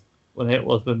Outlaws when the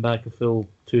Outlaws been back a full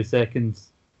 2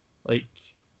 seconds. Like,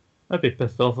 I'd be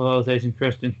pissed off if I was Edge and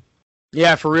Christian.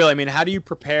 Yeah, for real. I mean, how do you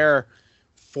prepare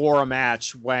for a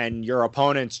match when your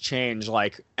opponents change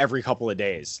like every couple of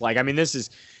days? Like, I mean, this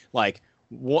is like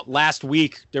last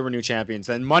week there were new champions,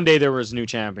 then Monday there was new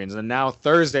champions, and now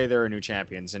Thursday there are new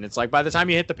champions, and it's like by the time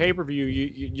you hit the pay-per-view,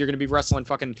 you're going to be wrestling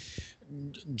fucking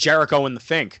Jericho and the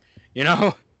Fink, you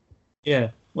know? Yeah,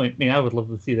 like, I mean, I would love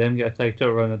to see them get a tag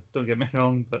title run. Don't get me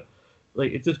wrong, but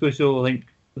like, it just goes to show like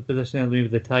the position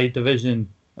of the tag division,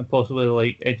 and possibly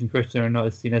like Edge and Christian are not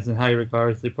as seen as in high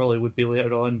regards they probably would be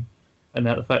later on, and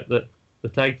that the fact that the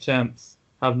tag champs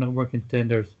have #1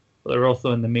 contenders, but they're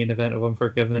also in the main event of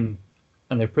Unforgiven,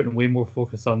 and they're putting way more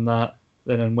focus on that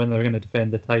than on when they're going to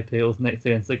defend the tag titles next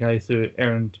against the guys who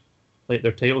earned like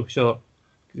their title shot.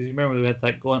 Because you remember we had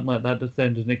that gauntlet that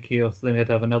descended into chaos, then we had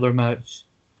to have another match.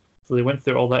 So they went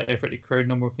through all that effort to crowd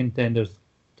 #1 contenders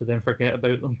to then forget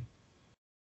about them.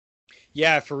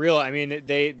 Yeah, for real. I mean,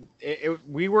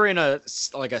 we were in a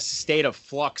state of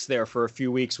flux there for a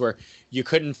few weeks where you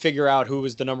couldn't figure out who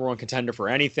was the #1 contender for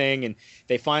anything, and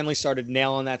they finally started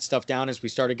nailing that stuff down as we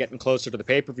started getting closer to the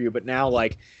pay-per-view. But now,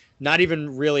 like, not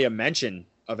even really a mention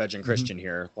of Edge and Christian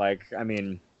here. Like, I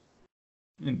mean,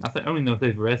 I don't even know if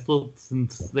they've wrestled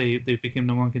since they became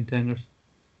 #1 contenders.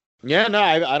 Yeah, no,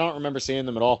 I don't remember seeing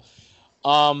them at all.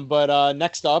 But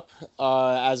next up,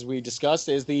 as we discussed,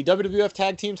 is the WWF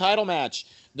Tag Team title match.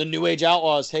 The New Age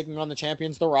Outlaws taking on the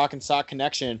champions, the Rock and Sock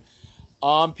Connection.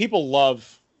 People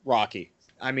love Rocky.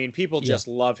 I mean, people just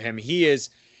love him. He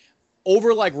is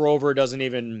over like Rover doesn't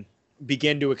even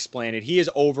begin to explain it. He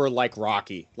is over like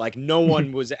Rocky. Like, no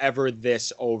one was ever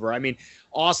this over. I mean,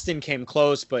 Austin came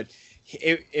close, but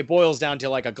it boils down to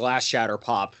like a glass shatter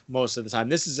pop most of the time.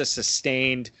 This is a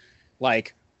sustained,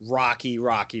 like, Rocky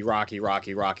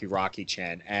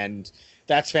chant, and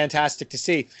that's fantastic to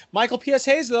see. Michael P.S.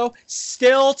 Hayes, though,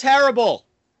 still terrible.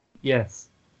 Yes,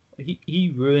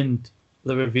 he ruined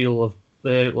the reveal of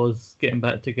the Outlaws getting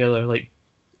back together. Like,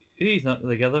 he's not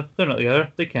together. They're not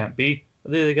together. They can't be.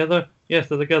 Are they together? Yes,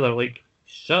 they're together. Like,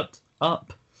 shut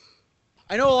up.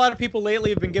 I know a lot of people lately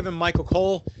have been giving Michael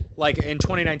Cole, like in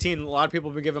 2019, a lot of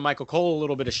people have been giving Michael Cole a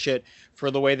little bit of shit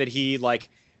for the way that he, like,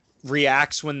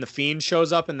 reacts when the Fiend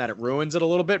shows up and that it ruins it a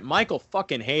little bit. Michael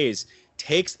fucking Hayes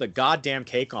takes the goddamn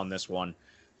cake on this one.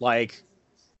 Like,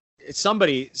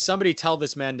 somebody tell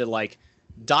this man to, like,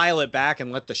 dial it back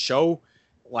and let the show,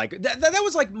 like, that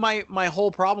was like my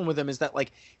whole problem with him, is that,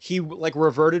 like, he, like,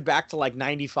 reverted back to like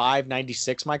 95,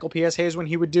 96 Michael P.S. Hayes when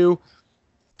he would do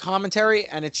commentary,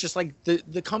 and it's just like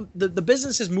the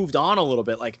business has moved on a little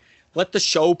bit. Like, let the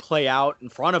show play out in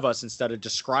front of us instead of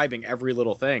describing every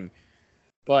little thing.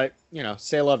 But, you know,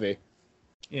 c'est la vie.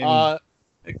 Yeah,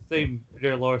 same.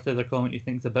 Laura says a comment you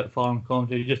think's a bit far on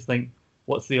commentary. You just think,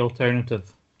 what's the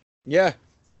alternative? Yeah,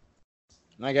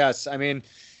 I guess. I mean,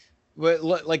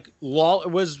 like,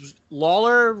 was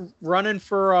Lawler running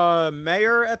for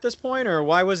mayor at this point, or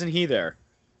why wasn't he there?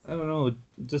 I don't know.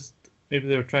 Just maybe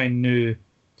they were trying new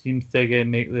teams to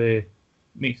again make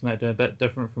SmackDown a bit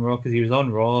different from Raw, because he was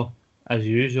on Raw as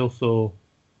usual. So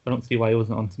I don't see why he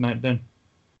wasn't on SmackDown.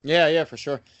 Yeah, for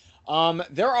sure.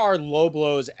 There are low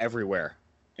blows everywhere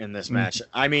in this match.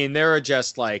 I mean, there are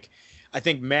just, like, I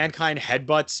think Mankind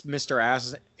headbutts Mr.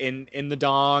 Ass in the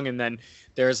dong, and then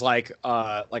there's like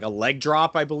a leg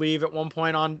drop, I believe, at one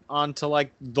point onto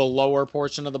like the lower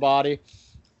portion of the body.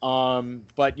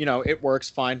 But, you know, it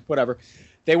works fine, whatever.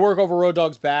 They work over Road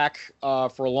Dogg's back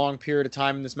for a long period of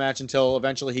time in this match until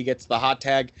eventually he gets the hot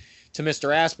tag to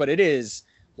Mr. Ass, but it is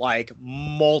like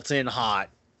molten hot,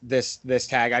 this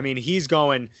tag. I mean, he's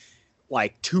going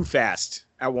like too fast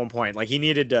at one point. Like he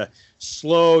needed to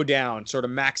slow down, sort of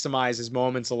maximize his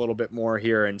moments a little bit more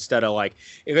here instead of like,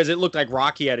 because it looked like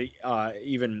Rocky had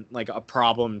even like a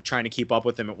problem trying to keep up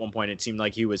with him at one point. It seemed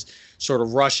like he was sort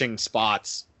of rushing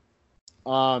spots.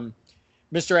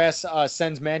 Mr. S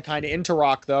sends Mankind into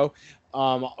Rock though,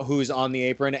 who's on the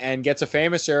apron and gets a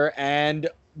famouser, and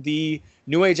the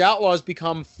New Age Outlaws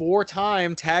become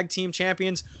 4-time tag team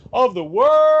champions of the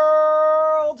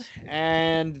world.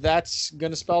 And that's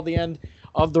going to spell the end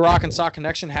of the Rock and Sock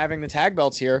Connection having the tag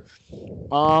belts here.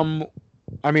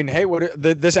 I mean, hey,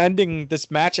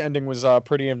 this match ending was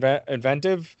pretty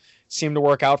inventive. Seemed to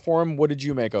work out for him. What did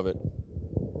you make of it?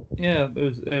 Yeah,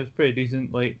 it was pretty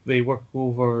decent. Like they work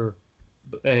over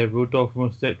Road Dogg for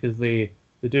most of it because they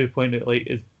do point out like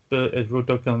is Road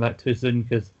Dogg coming back too soon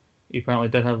because he apparently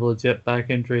did have a legit back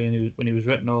injury and when he was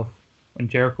written off when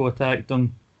Jericho attacked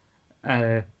him.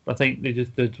 I think they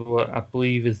just did what I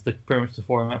believe is pretty much the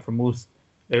format for most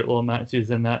outlaw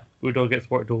matches, in that Road Dogg gets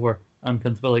worked over and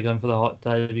comes Billy Gunn for the hot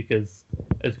tag, because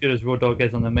as good as Road Dogg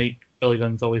is on the mic, Billy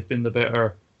Gunn's always been the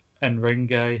better in-ring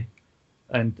guy.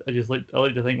 And I like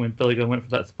to think when Billy Gunn went for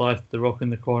that splash, the Rock in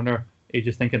the corner, he's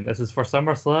just thinking, this is for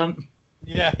SummerSlam.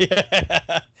 Yeah.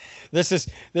 This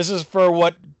is for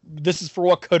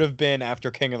what could have been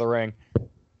after King of the Ring.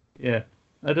 Yeah.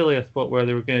 I did like a spot where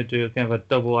they were going to do kind of a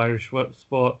double Irish whip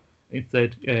spot.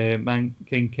 Instead, Man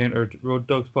King countered Road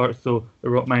Dogg's part, so the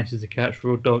Rock manages to catch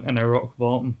Road Dogg in a rock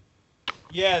bottom.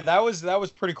 Yeah, that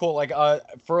was pretty cool. Like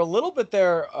for a little bit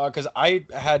there, because I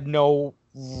had no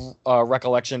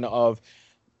recollection of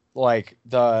like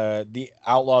the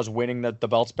Outlaws winning the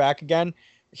belts back again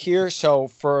here.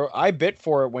 So I bit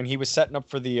for it when he was setting up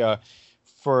for the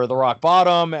Rock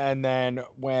Bottom, and then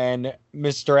when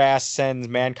Mr. Ass sends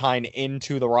Mankind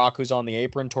into the Rock, who's on the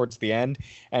apron towards the end,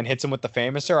 and hits him with the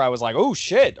Famouser, I was like, oh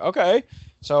shit, okay.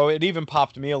 So it even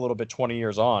popped me a little bit 20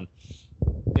 years on.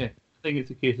 Yeah, I think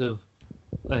it's a case of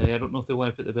I don't know if they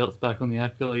want to put the belts back on the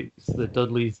Acolytes. The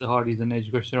Dudleys, the Hardys, and Edge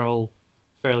Christian are all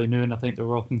fairly new, and I think the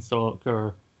Rock and Sock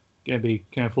are going to be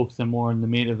kind of focusing more on the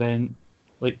main event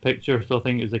like picture. So I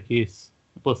think it was a case.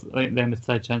 Plus, I think then the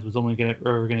tag chance was only going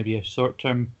to be a short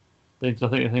term thing. So I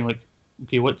think like,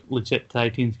 okay, what legit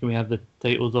tag teams can we have the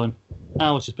titles on?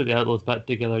 Let's just put the Outlaws back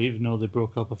together, even though they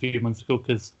broke up a few months ago,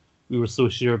 because we were so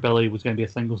sure Billy was going to be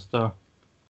a single star.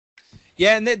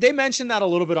 Yeah, and they mentioned that a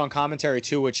little bit on commentary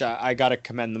too, which I got to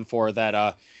commend them for,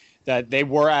 that they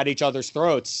were at each other's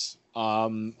throats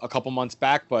a couple months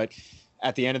back, but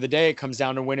at the end of the day, it comes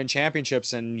down to winning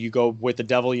championships, and you go with the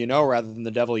devil you know rather than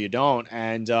the devil you don't.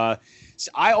 And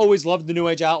I always loved the New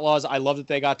Age Outlaws. I love that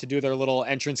they got to do their little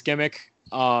entrance gimmick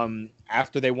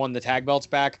after they won the tag belts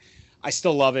back. I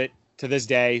still love it to this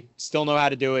day. Still know how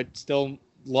to do it. Still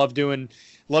love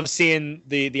seeing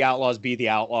the Outlaws be the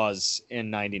Outlaws in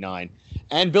 '99.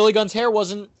 And Billy Gunn's hair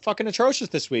wasn't fucking atrocious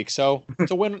this week, so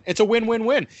it's a win. It's a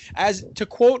win-win-win. As to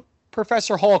quote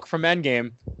Professor Hulk from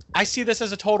Endgame, I see this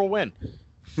as a total win.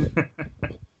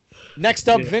 Next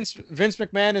up, yeah. Vince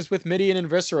McMahon is with Mideon and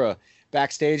Viscera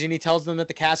backstage, and he tells them that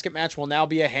the casket match will now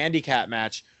be a handicap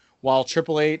match, while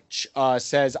Triple H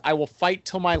says, "I will fight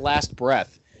till my last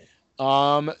breath."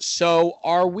 So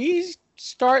are we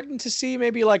starting to see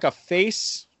maybe like a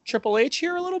face Triple H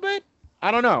here a little bit? I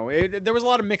don't know. There was a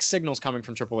lot of mixed signals coming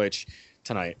from Triple H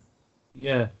tonight.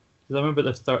 Yeah, because I remember at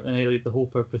the start of the night, like, the whole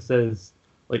purpose is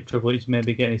like Triple H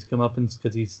maybe getting his comeuppance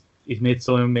because he's made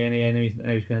so many enemies, and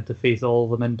now he's going to have to face all of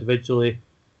them individually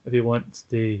if he wants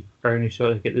to earn his shot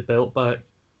to get the belt back.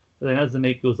 But then as the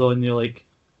night goes on, you're like,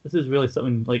 this is really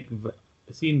something like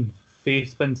seeing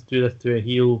face Vince do this to a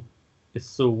heel is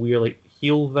so weird. Like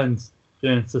heel Vince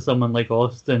doing it to someone like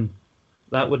Austin,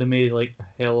 that would have made like a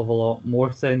hell of a lot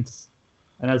more sense.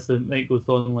 And as the night goes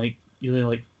on, like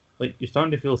you're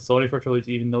starting to feel sorry for Triple H,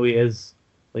 even though he is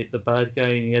like the bad guy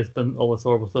and he has done all this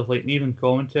horrible stuff. Like even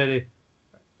commentary,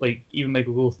 like even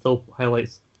Michael Cole still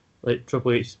highlights like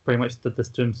Triple H pretty much did this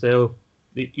to himself.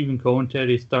 Even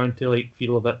commentary is starting to like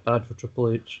feel a bit bad for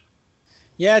Triple H.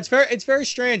 Yeah, it's very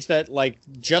strange that like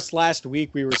just last week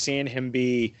we were seeing him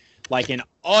be like an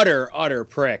utter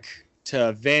prick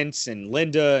to Vince and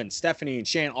Linda and Stephanie and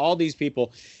Shane, all these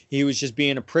people. He was just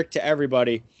being a prick to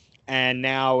everybody, and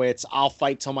now it's I'll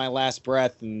fight till my last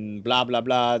breath and blah blah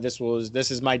blah. This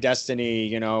is my destiny,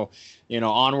 you know,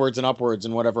 onwards and upwards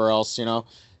and whatever else, you know.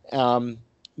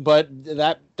 But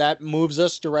that moves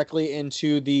us directly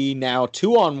into the now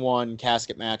 2-on-1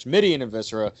 casket match, Mideon and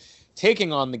Viscera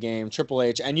taking on the Game, Triple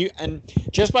H, and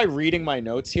just by reading my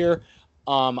notes here,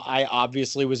 I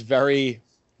obviously was very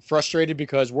frustrated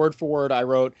because word for word I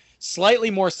wrote slightly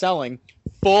more selling,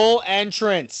 full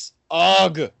entrance,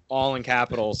 ugh, all in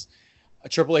capitals.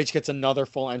 Triple H gets another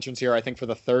full entrance here, I think for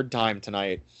the third time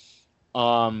tonight.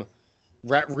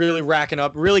 Really racking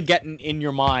up, really getting in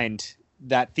your mind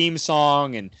that theme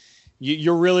song, and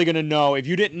you're really going to know. If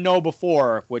you didn't know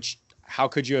before, which how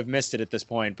could you have missed it at this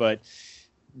point? But,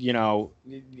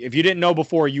 if you didn't know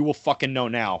before, you will fucking know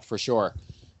now for sure.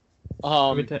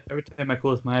 Every time I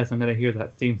close my eyes, I'm going to hear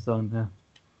that theme song now.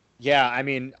 Yeah, I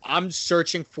mean, I'm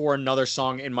searching for another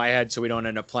song in my head so we don't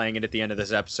end up playing it at the end of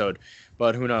this episode,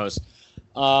 but who knows.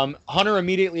 Hunter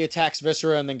immediately attacks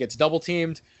Viscera and then gets double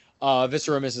teamed.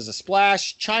 Viscera misses a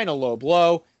splash, China low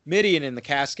blow, Mideon in the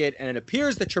casket, and it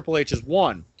appears that Triple H has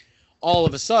won. All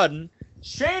of a sudden,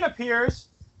 Shane appears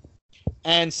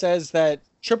and says that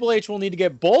Triple H will need to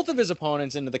get both of his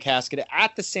opponents into the casket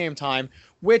at the same time,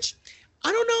 which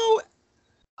I don't know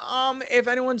if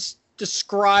anyone's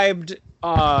described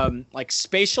like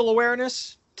spatial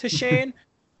awareness to Shane,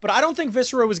 but I don't think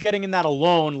Viscera was getting in that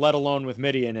alone, let alone with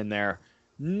Mideon in there.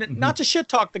 Not to shit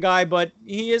talk the guy, but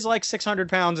he is like 600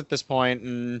 pounds at this point,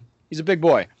 and he's a big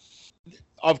boy.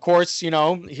 Of course,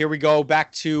 here we go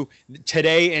back to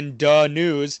today in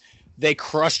news. They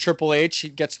crush Triple H. He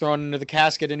gets thrown into the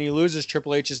casket and he loses.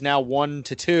 Triple H is now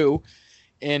 1-2,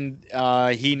 and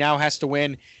he now has to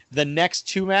win the next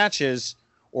 2 matches,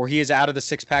 or he is out of the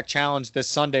 6-pack challenge this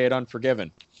Sunday at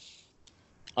Unforgiven.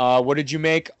 What did you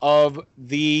make of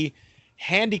the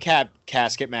handicap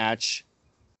casket match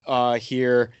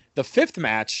here, the 5th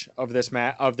match of this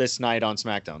night on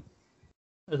SmackDown?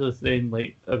 As I was saying,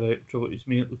 about Triple H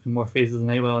looking more faces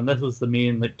than well, and this was the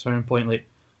main turning point.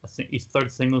 His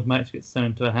third singles match gets turned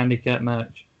into a handicap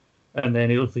match, and then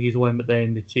it looks like he's won, but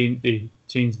then they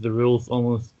changed the rules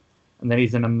almost, and then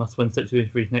he's in a must-win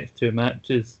situation for his next 2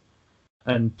 matches,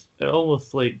 and it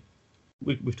almost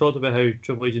we've talked about how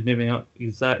Triple H is maybe not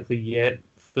exactly yet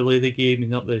fully the game. He's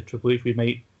not the Triple H we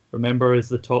might remember as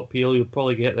the top heel. He'll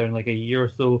probably get there in a year or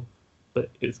so, but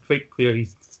it's quite clear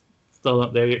he's still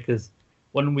not there yet, because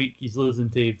 1 week he's losing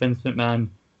to Vince McMahon,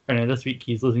 and then this week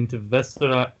he's losing to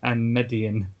Viscera and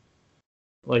Mideon.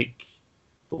 The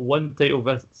one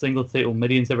single title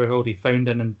Mideon's ever held, he found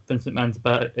in Vince McMahon's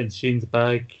bag, in Shane's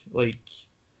bag.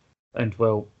 And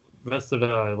well,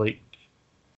 Viscera,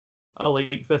 I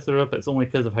like Viscera, but it's only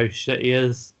because of how shit he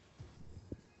is,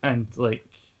 and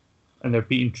they're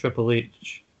beating Triple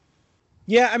H.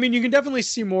 Yeah, I mean, you can definitely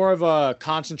see more of a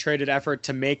concentrated effort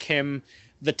to make him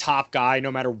the top guy, no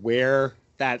matter where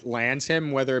that lands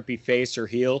him, whether it be face or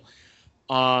heel.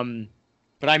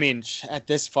 But I mean, at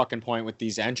this fucking point with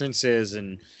these entrances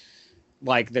and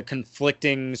the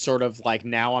conflicting sort of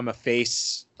now I'm a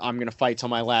face, I'm gonna fight till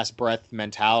my last breath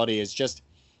mentality is just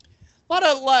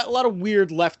a lot of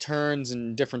weird left turns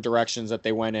in different directions that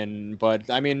they went in. But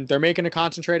I mean, they're making a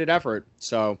concentrated effort,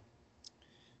 so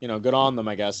good on them,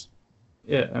 I guess.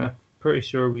 Yeah, I'm pretty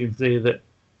sure we can say that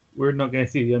we're not going to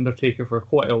see the Undertaker for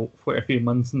quite a few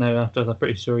months now. After I'm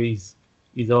pretty sure he's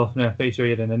off now. I'm pretty sure he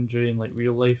had an injury in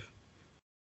real life.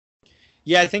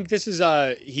 Yeah, I think this is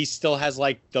he still has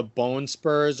the bone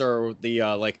spurs or the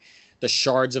the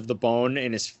shards of the bone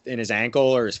in his ankle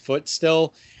or his foot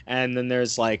still, and then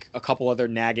there's a couple other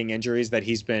nagging injuries that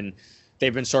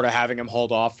they've been sort of having him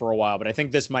hold off for a while. But I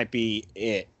think this might be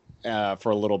it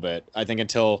for a little bit. I think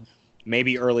until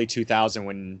maybe early 2000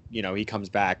 when he comes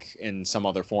back in some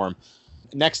other form.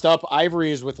 Next up,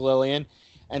 Ivory is with Lillian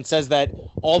and says that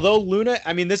although Luna,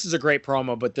 I mean, this is a great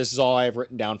promo, but this is all I have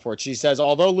written down for it. She says,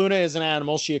 although Luna is an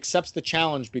animal, she accepts the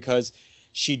challenge because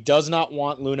she does not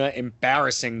want Luna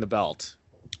embarrassing the belt.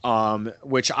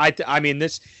 Which I mean,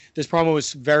 this promo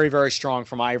is very, very strong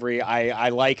from Ivory. I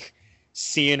like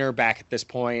seeing her back at this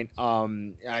point.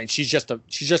 She's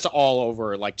just all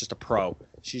over, just a pro.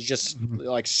 She's just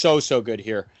so good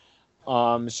here.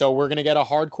 So we're gonna get a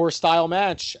hardcore style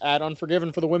match at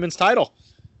Unforgiven for the women's title.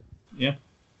 Yeah,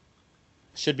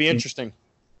 should be interesting.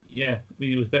 Yeah,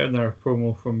 it was better than our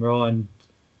promo from Raw, and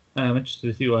I'm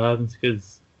interested to see what happens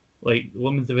because the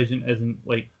women's division isn't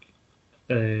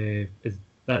is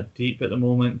that deep at the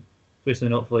moment, especially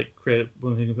not for credit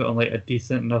women who can put on a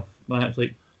decent enough match.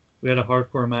 We had a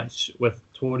hardcore match with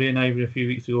Tori and Ivory a few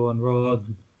weeks ago on Raw.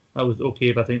 And that was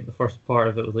okay, but I think the first part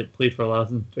of it was played for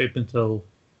laughs up until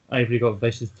Ivory got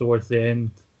vicious towards the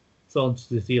end. So I'm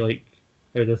interested to see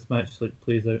how this match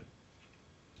plays out.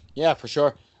 Yeah, for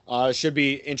sure. Should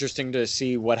be interesting to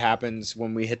see what happens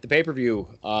when we hit the pay-per-view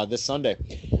this Sunday.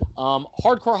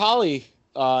 Hardcore Holly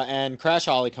and Crash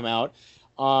Holly come out.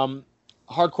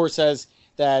 Hardcore says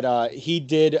that he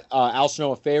did Al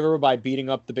Snow a favor by beating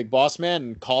up the Big Boss Man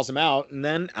and calls him out, and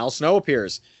then Al Snow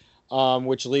appears,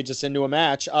 which leads us into a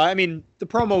match. I mean, the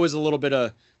promo was a little bit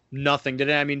of nothing. Did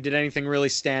anything really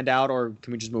stand out, or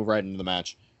can we just move right into the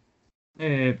match?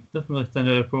 Nothing really stand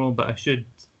out of the promo, but I should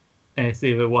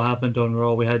say about what happened on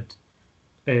Raw. We had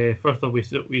first of all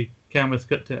we cameras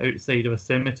cut to outside of a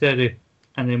cemetery,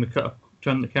 and then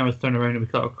the cameras turn around and we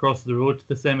cut across the road to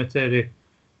the cemetery,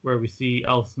 where we see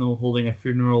Al Snow holding a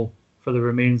funeral for the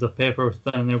remains of Pepper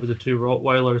standing there with the two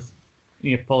Rottweilers. And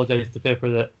he apologised to Pepper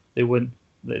that they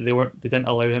didn't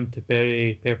allow him to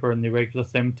bury Pepper in the regular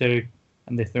cemetery,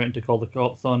 and they threatened to call the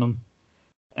cops on him.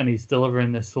 And he's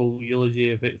delivering this whole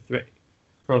eulogy about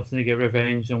promising to get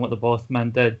revenge on what the Boss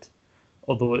Man did.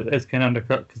 Although it is kind of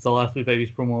undercut because the last wee bit of his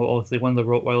promo, obviously one of the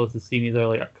Rottweilers is seen either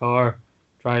like a car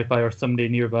drive by or somebody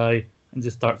nearby and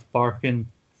just starts barking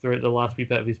throughout the last wee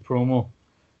bit of his promo.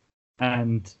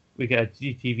 And we get a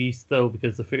GTV still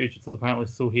because the footage is apparently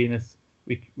so heinous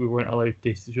we weren't allowed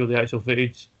to show the actual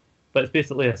footage. But it's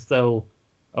basically a still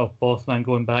of Bossman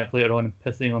going back later on and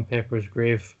pissing on Pepper's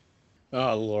grave.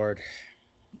 Oh, Lord.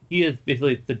 He is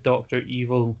basically the Dr.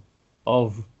 Evil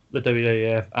of the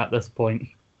WWF at this point.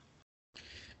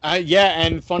 Yeah,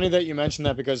 and funny that you mentioned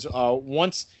that because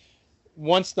once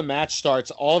the match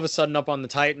starts, all of a sudden up on the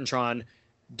Titantron,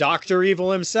 Dr.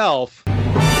 Evil himself,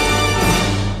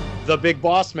 the Big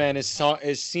Boss Man, is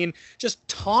seen just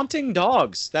taunting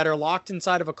dogs that are locked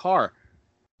inside of a car.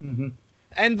 Mm-hmm.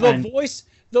 And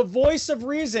the voice of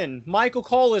reason, Michael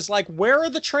Cole, is like, where are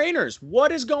the trainers?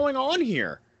 What is going on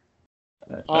here?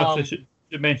 I should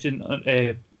mention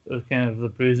kind of the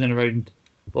bruising around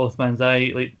Bossman's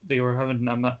eye. Like, they were having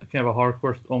kind of a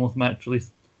hardcore almost match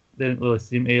release. They didn't really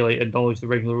seem to acknowledge the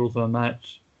regular rules of a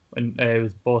match when it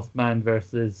was Bossman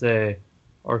versus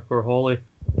Hardcore Holly,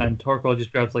 and Hardcore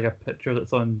just grabs like a picture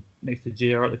that's on next to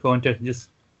JR at the contest and just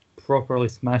properly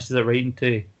smashes it right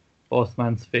into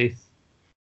Bossman's face.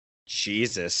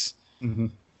 Jesus. Mm-hmm.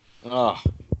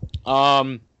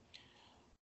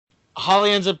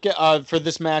 Holly ends up for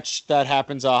this match that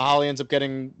happens. Holly ends up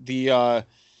getting the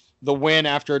win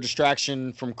after a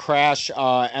distraction from Crash,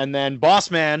 and then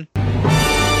Bossman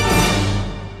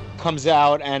comes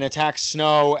out and attacks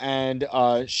Snow and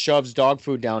shoves dog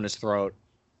food down his throat.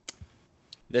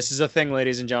 This is a thing,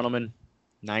 ladies and gentlemen.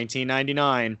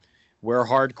 1999. We're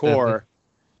hardcore,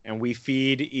 and we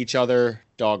feed each other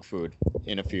dog food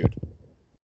in a feud.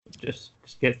 Just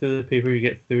get through the paper, you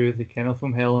get through the Kennel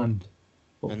from Hell, and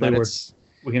hopefully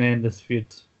we can end this feud.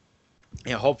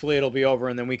 Yeah, hopefully it'll be over,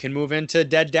 and then we can move into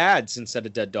dead dads instead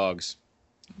of dead dogs.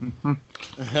 Mm-hmm.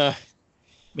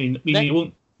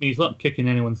 He's not kicking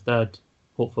anyone's dad,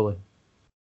 hopefully.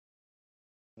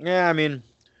 Yeah, I mean,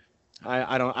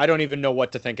 I don't even know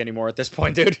what to think anymore at this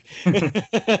point, dude.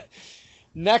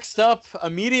 Next up,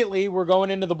 immediately we're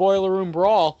going into the Boiler Room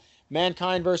Brawl.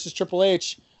 Mankind versus Triple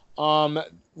H.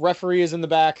 Referee is in the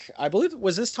back. I believe,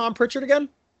 was this Tom Pritchard again?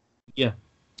 Yeah.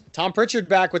 Tom Pritchard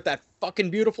back with that fucking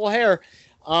beautiful hair.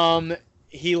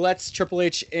 He lets Triple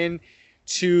H in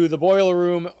to the Boiler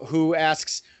Room, who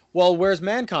asks, well, where's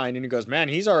Mankind? And he goes, man,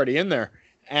 he's already in there.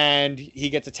 And he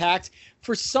gets attacked.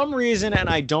 For some reason, and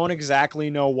I don't exactly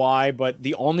know why, but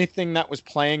the only thing that was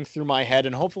playing through my head,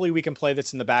 and hopefully we can play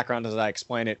this in the background as I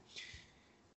explain it,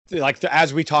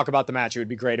 as we talk about the match, it would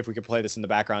be great if we could play this in the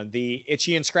background. The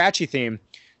Itchy and Scratchy theme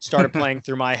started playing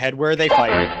through my head, where they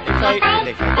fight. They fight.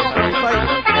 They fight. They fight.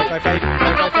 They fight. Fight. Fight. Fight.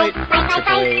 Fight. Fight. Fight.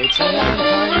 Triple H and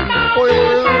Mankind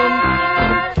Boiler Room.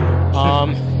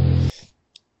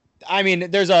 I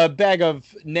mean, there's a bag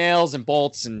of nails and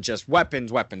bolts and just weapons.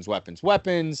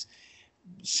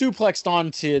 Suplexed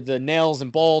onto the nails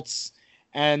and bolts,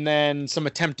 and then some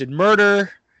attempted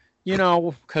murder,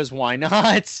 because why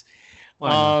not?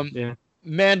 Yeah.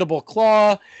 Mandible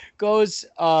claw goes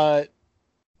like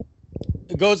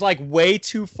way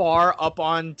too far up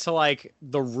onto like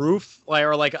the roof,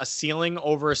 or like a ceiling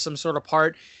over some sort of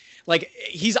part. Like,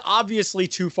 he's obviously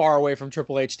too far away from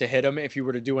Triple H to hit him if you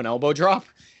were to do an elbow drop.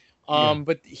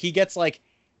 But he gets like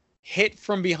hit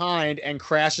from behind and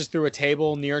crashes through a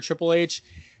table near Triple H.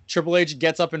 Triple H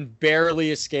gets up and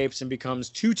barely escapes and becomes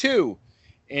 2-2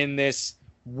 in this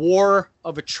war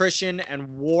of attrition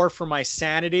and war for my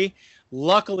sanity.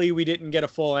 Luckily, we didn't get a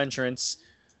full entrance.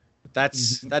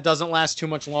 That doesn't last too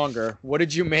much longer. What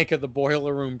did you make of the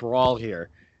Boiler Room Brawl here?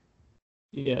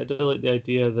 Yeah, I do like the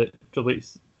idea that Triple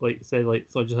H said,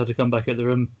 so I just had to come back out the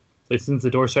room. So as soon as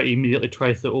the door shut, he immediately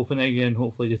tries to open it again,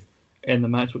 hopefully just end the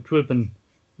match, which would have been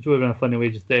a funny way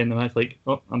just to end the match, like,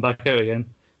 oh, I'm back out again.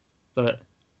 But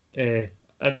I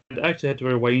actually had to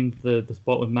rewind the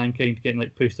spot with Mankind getting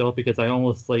pushed off, because I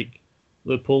almost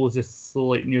the pole was just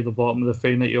so near the bottom of the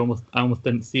frame that I almost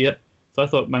didn't see it. So I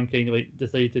thought Mankind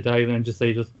decided to dive in and just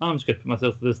say, I'm just gonna put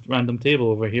myself to this random table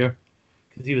over here,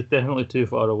 because he was definitely too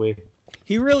far away.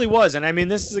 He really was. And I mean,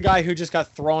 this is a guy who just got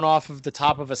thrown off of the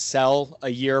top of a cell a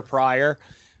year prior,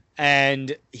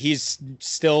 and he's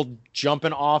still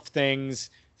jumping off things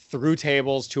through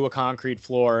tables to a concrete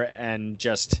floor, and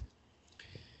just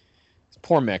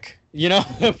poor Mick,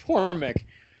 poor Mick.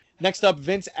 Next up,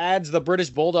 Vince adds the British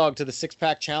Bulldog to the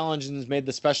six-pack challenge and has made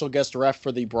the special guest ref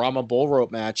for the Brahma bull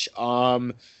rope match. I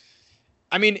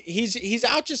mean, he's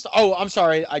out just. Oh, I'm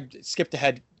sorry, I skipped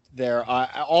ahead there.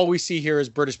 All we see here is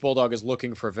British Bulldog is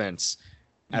looking for Vince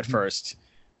at first.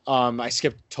 I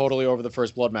skipped totally over the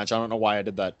first blood match. I don't know why I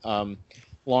did that.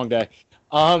 Long day.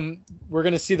 We're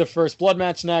gonna see the first blood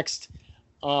match next.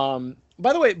 By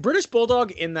the way, British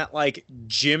Bulldog in that like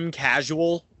gym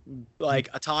casual like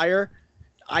attire,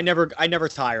 I never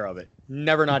tire of it.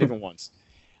 Never, not even once.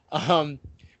 But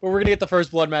we're gonna get the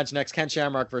first blood match next. Ken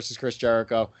Shamrock versus Chris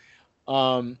Jericho.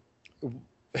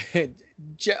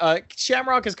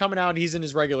 Shamrock is coming out. He's in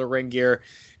his regular ring gear,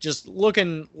 just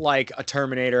looking like a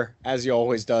Terminator, as he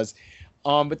always does.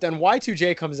 But then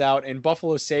Y2J comes out in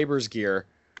Buffalo Sabres gear,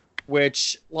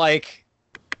 which, like,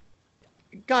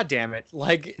 God damn it.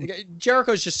 Like,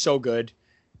 Jericho's just so good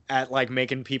at, like,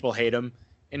 making people hate him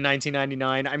in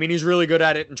 1999. I mean, he's really good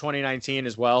at it in 2019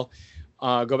 as well.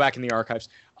 Go back in the archives.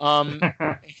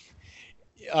 But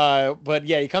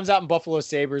yeah, he comes out in Buffalo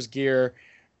Sabres gear,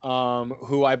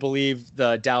 who I believe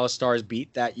the Dallas Stars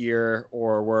beat that year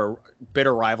or were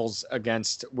bitter rivals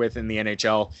with in the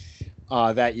NHL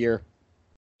that year.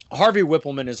 Harvey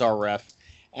Whippleman is our ref,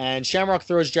 and Shamrock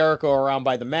throws Jericho around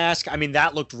by the mask. I mean,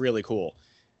 that looked really cool.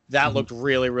 That looked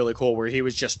really, really cool, where he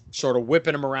was just sort of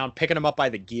whipping him around, picking him up by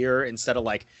the gear instead of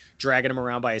like dragging him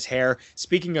around by his hair.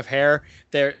 Speaking of hair,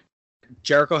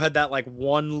 Jericho had that like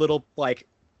one little like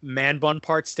man bun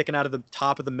part sticking out of the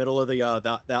top of the middle of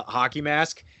the hockey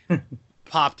mask.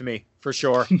 Popped me for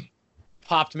sure.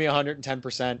 Popped me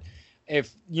 110%.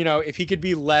 If he could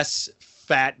be less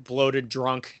fat, bloated,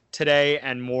 drunk today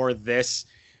and more this,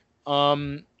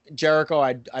 Jericho,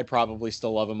 I'd probably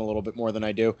still love him a little bit more than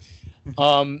I do.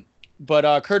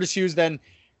 But Curtis Hughes then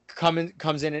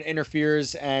comes in and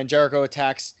interferes, and Jericho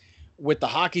attacks with the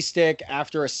hockey stick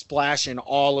after a splash in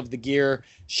all of the gear.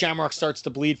 Shamrock starts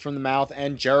to bleed from the mouth,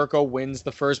 and Jericho wins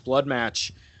the first blood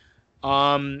match.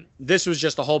 This was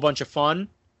just a whole bunch of fun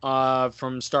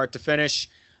from start to finish,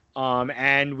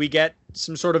 and we get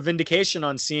some sort of vindication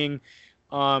on seeing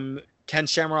Ken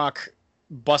Shamrock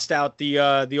bust out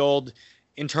the old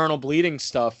internal bleeding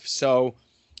stuff. So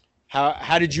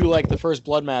how did you like the first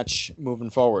blood match moving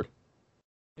forward?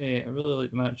 I really like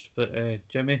the match, but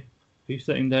Jimmy, are you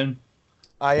sitting down?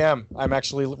 I am. I'm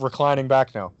actually reclining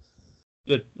back now.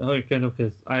 Good.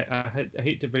 Because I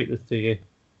hate to break this to you.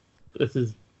 This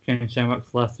is Ken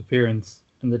Shamrock's last appearance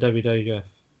in the WWF.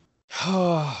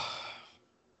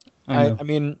 I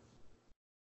mean,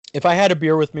 if I had a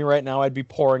beer with me right now, I'd be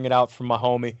pouring it out from my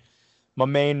homie, my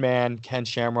main man, Ken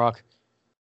Shamrock.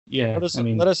 Yeah,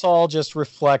 let us all just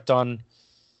reflect on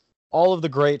all of the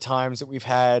great times that we've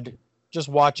had just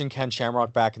watching Ken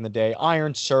Shamrock back in the day.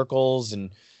 Iron Circles and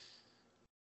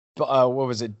what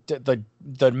was it?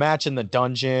 The match in the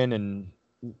dungeon and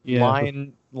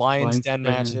Lion's Den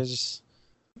matches.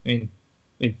 I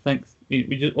mean, thanks. We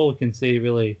just all we can say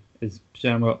really is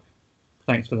Shamrock.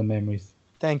 Thanks for the memories.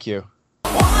 Thank you.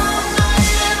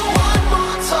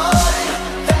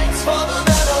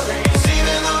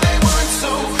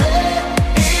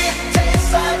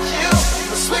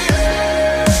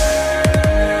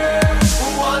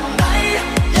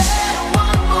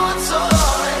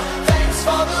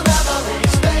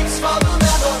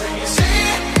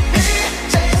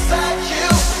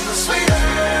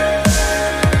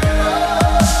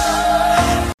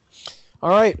 All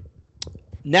right,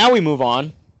 now we move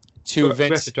on to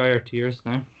Vince. We have to dry our tears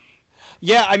now.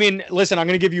 Yeah, I mean, listen, I'm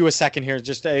going to give you a second here,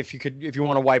 just if you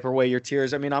want to wipe away your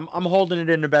tears. I mean, I'm holding it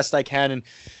in the best I can, and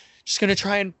just going to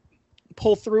try and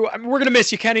pull through. I mean, we're going to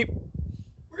miss you, Kenny.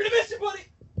 We're going to miss you,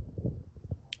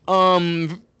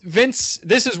 buddy. Vince,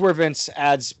 this is where Vince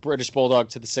adds British Bulldog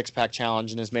to the six-pack challenge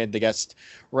and has made the guest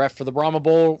ref for the Brahma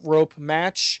bull rope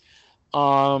match.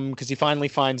 Because he finally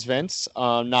finds Vince,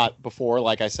 not before,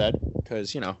 like I said,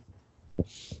 because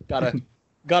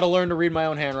gotta learn to read my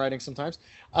own handwriting sometimes.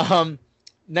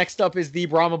 Next up is the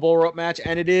Brahma bull rope match,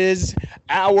 and it is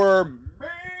our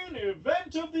main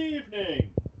event of the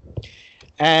evening.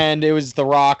 And it was The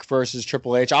Rock versus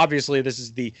Triple H. Obviously, this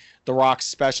is the Rock's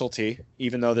specialty,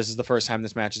 even though this is the first time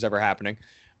this match is ever happening.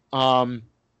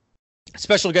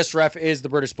 Special guest ref is the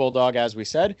British Bulldog, as we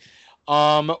said.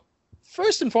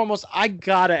 First and foremost, I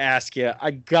gotta ask you,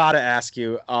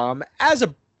 as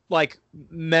a like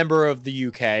member of the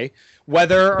UK,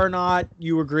 whether or not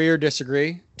you agree or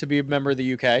disagree to be a member of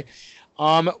the UK.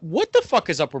 What the fuck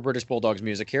is up with British Bulldogs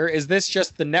music here? Is this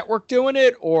just the network doing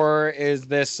it, or is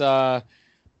this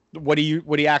what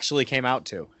he actually came out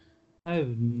to? I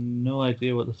have no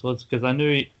idea what this was because I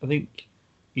think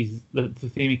the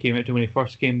theme he came out to when he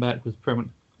first came back was pretty much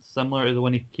similar to the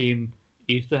one he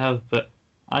used to have, but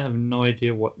I have no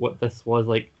idea what this was.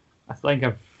 Like, I think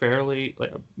I've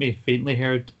maybe faintly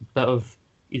heard a bit of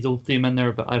his old theme in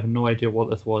there, but I have no idea what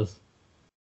this was.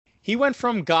 He went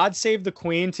from God Save the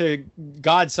Queen to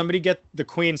God, somebody get the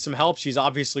Queen some help. She's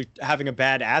obviously having a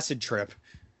bad acid trip.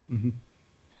 Mm-hmm.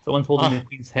 Someone's holding the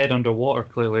Queen's head underwater,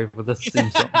 clearly, with this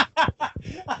theme song.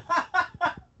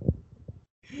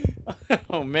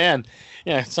 Oh, man.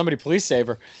 Yeah, somebody please save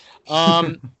her.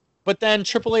 But then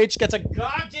Triple H gets a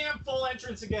goddamn full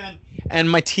entrance again. And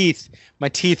my teeth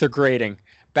are grating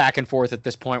back and forth at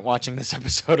this point watching this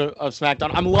episode of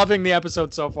SmackDown. I'm loving the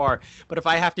episode so far, but if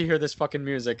I have to hear this fucking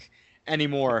music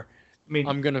anymore,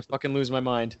 I'm going to fucking lose my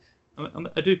mind.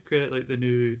 I do credit like the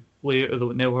new layer of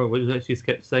the network, which is actually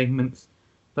skip segments.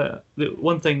 But the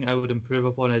one thing I would improve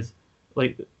upon is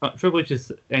like Triple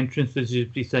H's entrances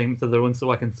should be segments of their own,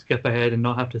 so I can skip ahead and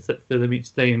not have to sit through them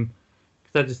each time.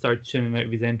 Because I just started tuning out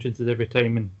of his entrances every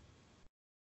time.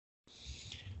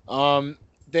 And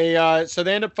they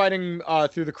end up fighting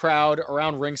through the crowd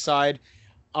around ringside,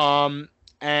 and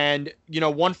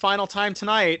one final time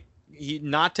tonight,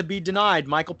 not to be denied,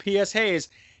 Michael P.S. Hayes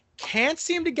can't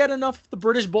seem to get enough of the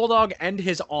British Bulldog and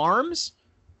his arms.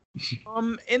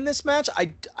 In this match,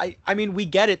 I mean, we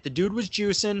get it. The dude was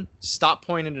juicing. Stop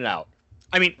pointing it out.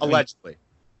 Allegedly.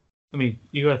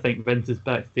 You gotta think Vince is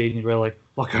backstage and you're like,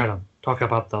 look at him. Talk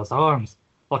about those arms.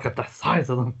 Look at the size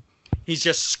of them. He's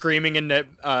just screaming into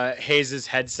Hayes'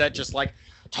 headset, just like,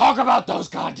 talk about those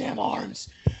goddamn arms.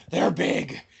 They're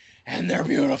big and they're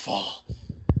beautiful.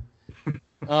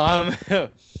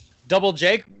 Double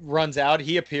Jake runs out.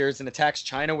 He appears and attacks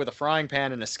China with a frying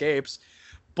pan and escapes.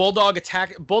 Bulldog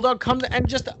comes and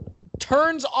just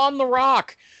turns on The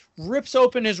Rock, rips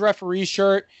open his referee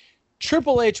shirt.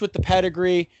 Triple H with the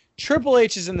pedigree. Triple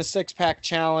H is in the six-pack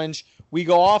challenge. We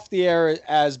go off the air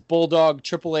as Bulldog,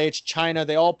 Triple H, China.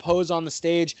 They all pose on the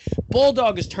stage.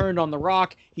 Bulldog is turned on The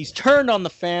Rock. He's turned on the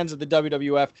fans of the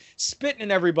WWF, spitting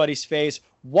in everybody's face.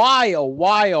 Why, oh,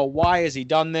 why, oh, why has he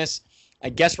done this? I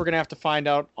guess we're going to have to find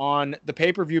out on the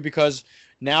pay-per-view, because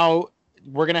now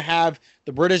we're going to have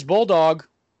the British Bulldog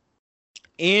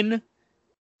in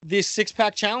this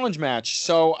six-pack challenge match.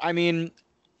 So,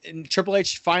 Triple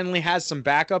H finally has some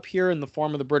backup here in the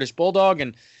form of the British Bulldog,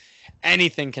 and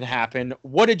anything can happen.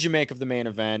 What did you make of the main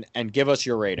event? And give us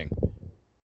your rating.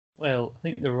 Well, I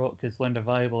think The Rock has learned a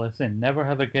valuable lesson. Never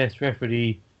have a guest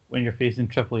referee when you're facing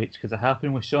Triple H, because it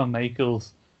happened with Shawn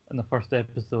Michaels in the first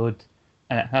episode,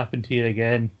 and it happened here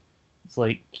again. It's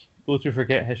like, those who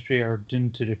forget history are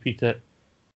doomed to repeat it.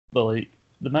 But,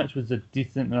 the match was a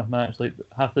decent enough match.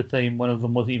 Half the time, one of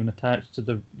them wasn't even attached to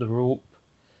the rope.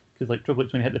 Because, Triple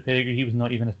H, when he hit the pedigree, he was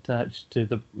not even attached to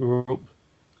the rope.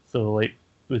 So, it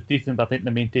was decent, but I think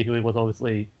the main takeaway was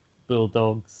obviously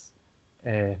Bulldogs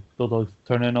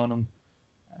turning on him.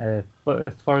 But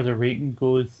as far as the rating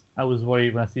goes, I was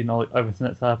worried when I seen everything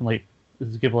that's happened. This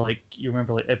is good, you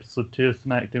remember episode 2 of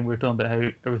SmackDown, we were talking about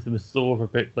how everything was so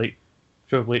overbooked.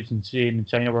 Triple H and Shane and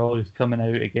China were always coming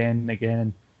out again and again,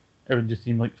 and everything just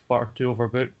seemed far too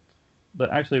overbooked.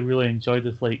 But actually, really enjoyed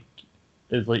this.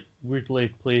 Is weirdly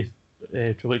placed.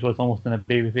 Triple H was almost in a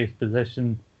babyface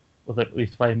position with at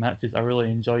least 5 matches. I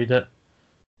really enjoyed it,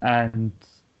 and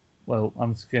well,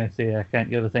 I'm just gonna say I can't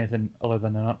give us anything other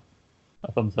than a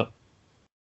thumbs up.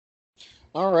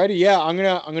 Alrighty, yeah, I'm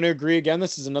gonna agree again.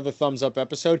 This is another thumbs up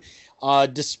episode.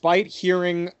 Despite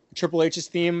hearing Triple H's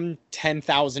theme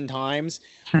 10,000 times,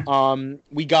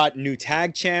 we got new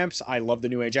tag champs. I love the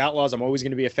New Age Outlaws. I'm always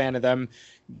going to be a fan of them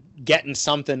getting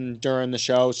something during the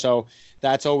show, so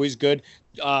that's always good.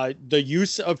 The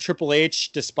use of Triple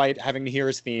H, despite having to hear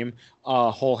his theme a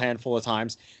whole handful of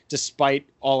times, despite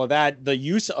all of that, the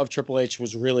use of Triple H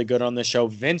was really good on this show.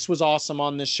 Vince was awesome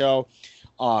on this show.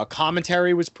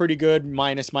 Commentary was pretty good,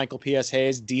 minus Michael P.S.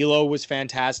 Hayes. D'Lo was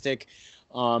fantastic.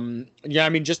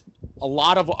 Just a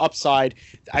lot of upside.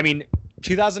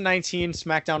 2019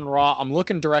 SmackDown Raw, I'm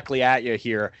looking directly at you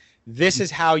here. This is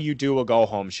how you do a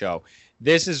go-home show.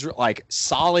 This is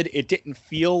solid. It didn't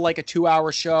feel like a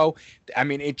 2-hour show.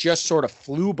 It just sort of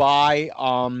flew by.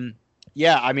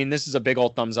 This is a big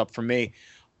old thumbs up for me.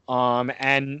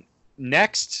 And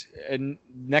next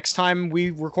time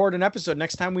we record an episode,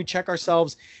 next time we check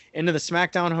ourselves into the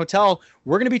SmackDown hotel,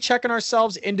 we're going to be checking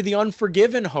ourselves into the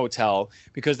Unforgiven hotel,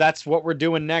 because that's what we're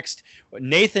doing next.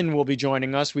 Nathan will be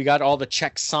joining us. We got all the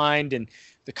checks signed and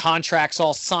the contracts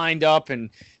all signed up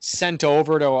and sent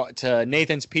over to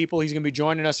Nathan's people. He's going to be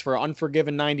joining us for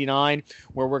Unforgiven 99,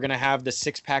 where we're going to have the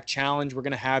 6-pack challenge. We're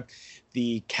going to have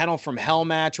the Kennel from Hell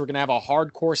match. We're going to have a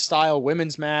hardcore style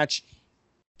women's match.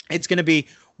 It's going to be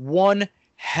one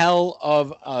hell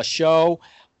of a show.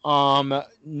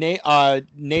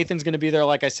 Nathan's going to be there,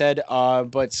 like I said.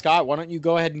 But Scott, why don't you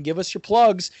go ahead and give us your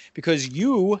plugs, because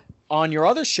you, on your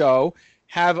other show,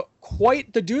 have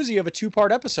quite the doozy of a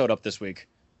 2-part episode up this week.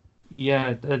 Yeah,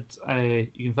 I did.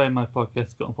 You can find my podcast,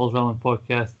 Scott and Paul's Rambling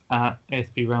Podcast, at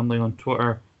SB Rambling on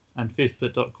Twitter and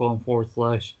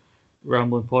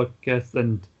facebook.com/Rambling Podcast.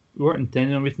 And we weren't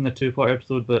intending on making a 2-part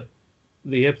episode, but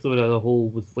the episode as a whole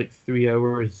was like 3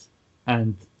 hours,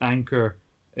 and Anchor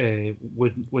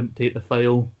wouldn't take the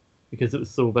file because it was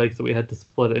so big, so we had to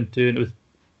split it in 2, and it was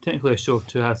technically a show of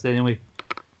 2 halves anyway.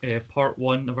 Part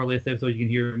 1 of our latest episode, you can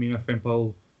hear me and my friend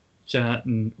Paul chat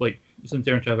and like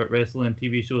sincere chat about wrestling and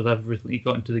TV shows. I've recently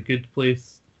got into The Good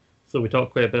Place, so we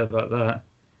talked quite a bit about that.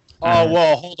 Oh,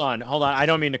 well, hold on. I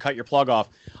don't mean to cut your plug off.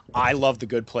 I love The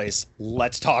Good Place.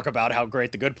 Let's talk about how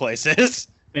great The Good Place is.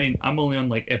 I mean, I'm only on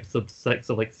like episode 6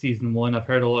 of like season 1. I've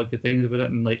heard a lot of good things about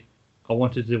it, and like I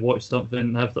wanted to watch something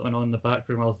and have something on in the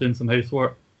background while I was doing some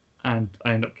housework, and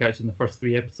I ended up catching the first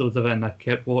 3 episodes of it, and I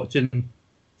kept watching.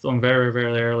 So I'm very,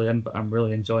 very early in, but I'm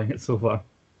really enjoying it so far.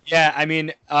 Yeah, I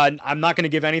mean, I'm not going to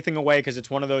give anything away because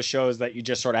it's one of those shows that you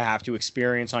just sort of have to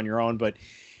experience on your own, but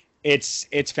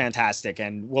it's fantastic,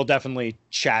 and we'll definitely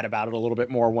chat about it a little bit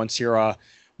more once you're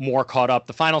more caught up.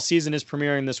 The final season is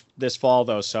premiering this fall,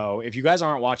 though, so if you guys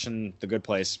aren't watching The Good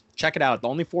Place, check it out.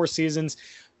 Only 4 seasons,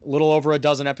 a little over a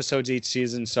dozen episodes each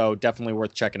season, so definitely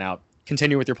worth checking out.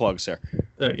 Continue with your plugs, sir.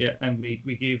 Yeah, and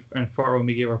we gave, and part 1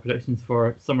 we gave our predictions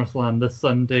for SummerSlam this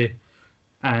Sunday,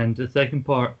 and the second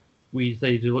part we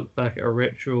decided to look back at a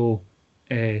retro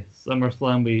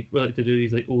SummerSlam. We like to do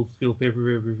these like old school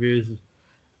pay-per-view reviews,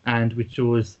 and we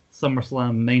chose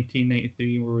SummerSlam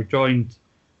 1993. We were joined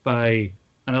by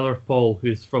another Paul,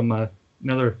 who's from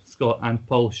another Scott and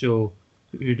Paul show,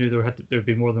 who knew there'd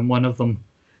be more than one of them,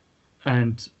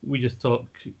 and we just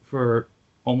talked for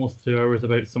almost 2 hours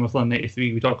about SummerSlam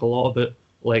 93. We talk a lot about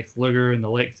Lex Luger and the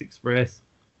Lex Express.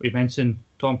 We mentioned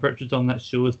Tom Pritchard on that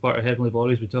show as part of Heavenly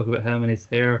Bodies. We talk about him and his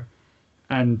hair.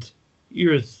 And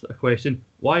here's a question: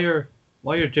 Why are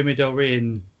Jimmy Del Rey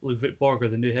and Ludwig Borger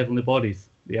the new Heavenly Bodies?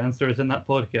 The answer is in that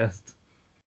podcast.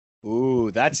 Ooh,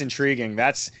 that's intriguing.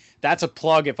 That's a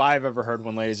plug if I've ever heard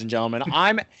one, ladies and gentlemen.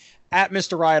 I'm at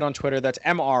Mr. Riot on Twitter. That's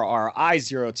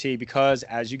MRRI0T, because,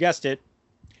 as you guessed it,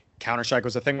 Counter-Strike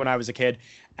was a thing when I was a kid.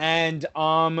 And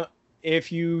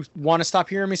if you want to stop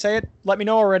hearing me say it, let me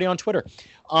know already on Twitter.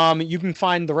 You can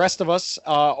find the rest of us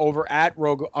over at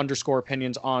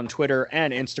Rogue_Opinions on Twitter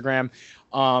and Instagram.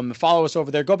 Follow us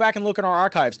over there. Go back and look at our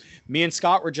archives. Me and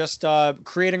Scott were just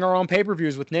creating our own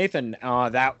pay-per-views with Nathan.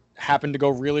 That happened to go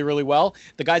really, really well.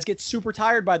 The guys get super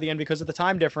tired by the end because of the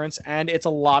time difference, and it's a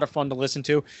lot of fun to listen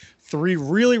to. 3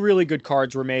 really, really good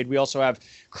cards were made. We also have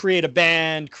Create a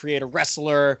Band, Create a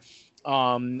Wrestler.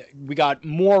 We got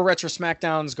more Retro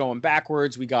SmackDowns going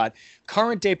backwards. We got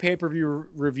current day pay-per-view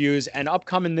reviews, and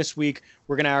upcoming this week,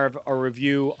 we're going to have a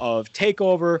review of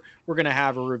TakeOver. We're going to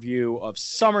have a review of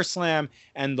SummerSlam,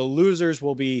 and the losers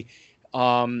will be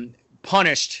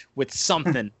punished with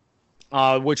something,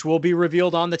 which will be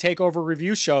revealed on the TakeOver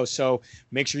review show. So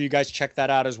make sure you guys check that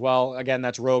out as well. Again,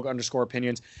 that's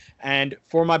Rogue_Opinions. And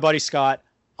for my buddy Scott,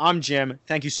 I'm Jim.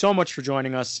 Thank you so much for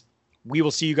joining us. We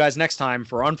will see you guys next time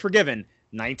for Unforgiven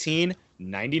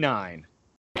 1999.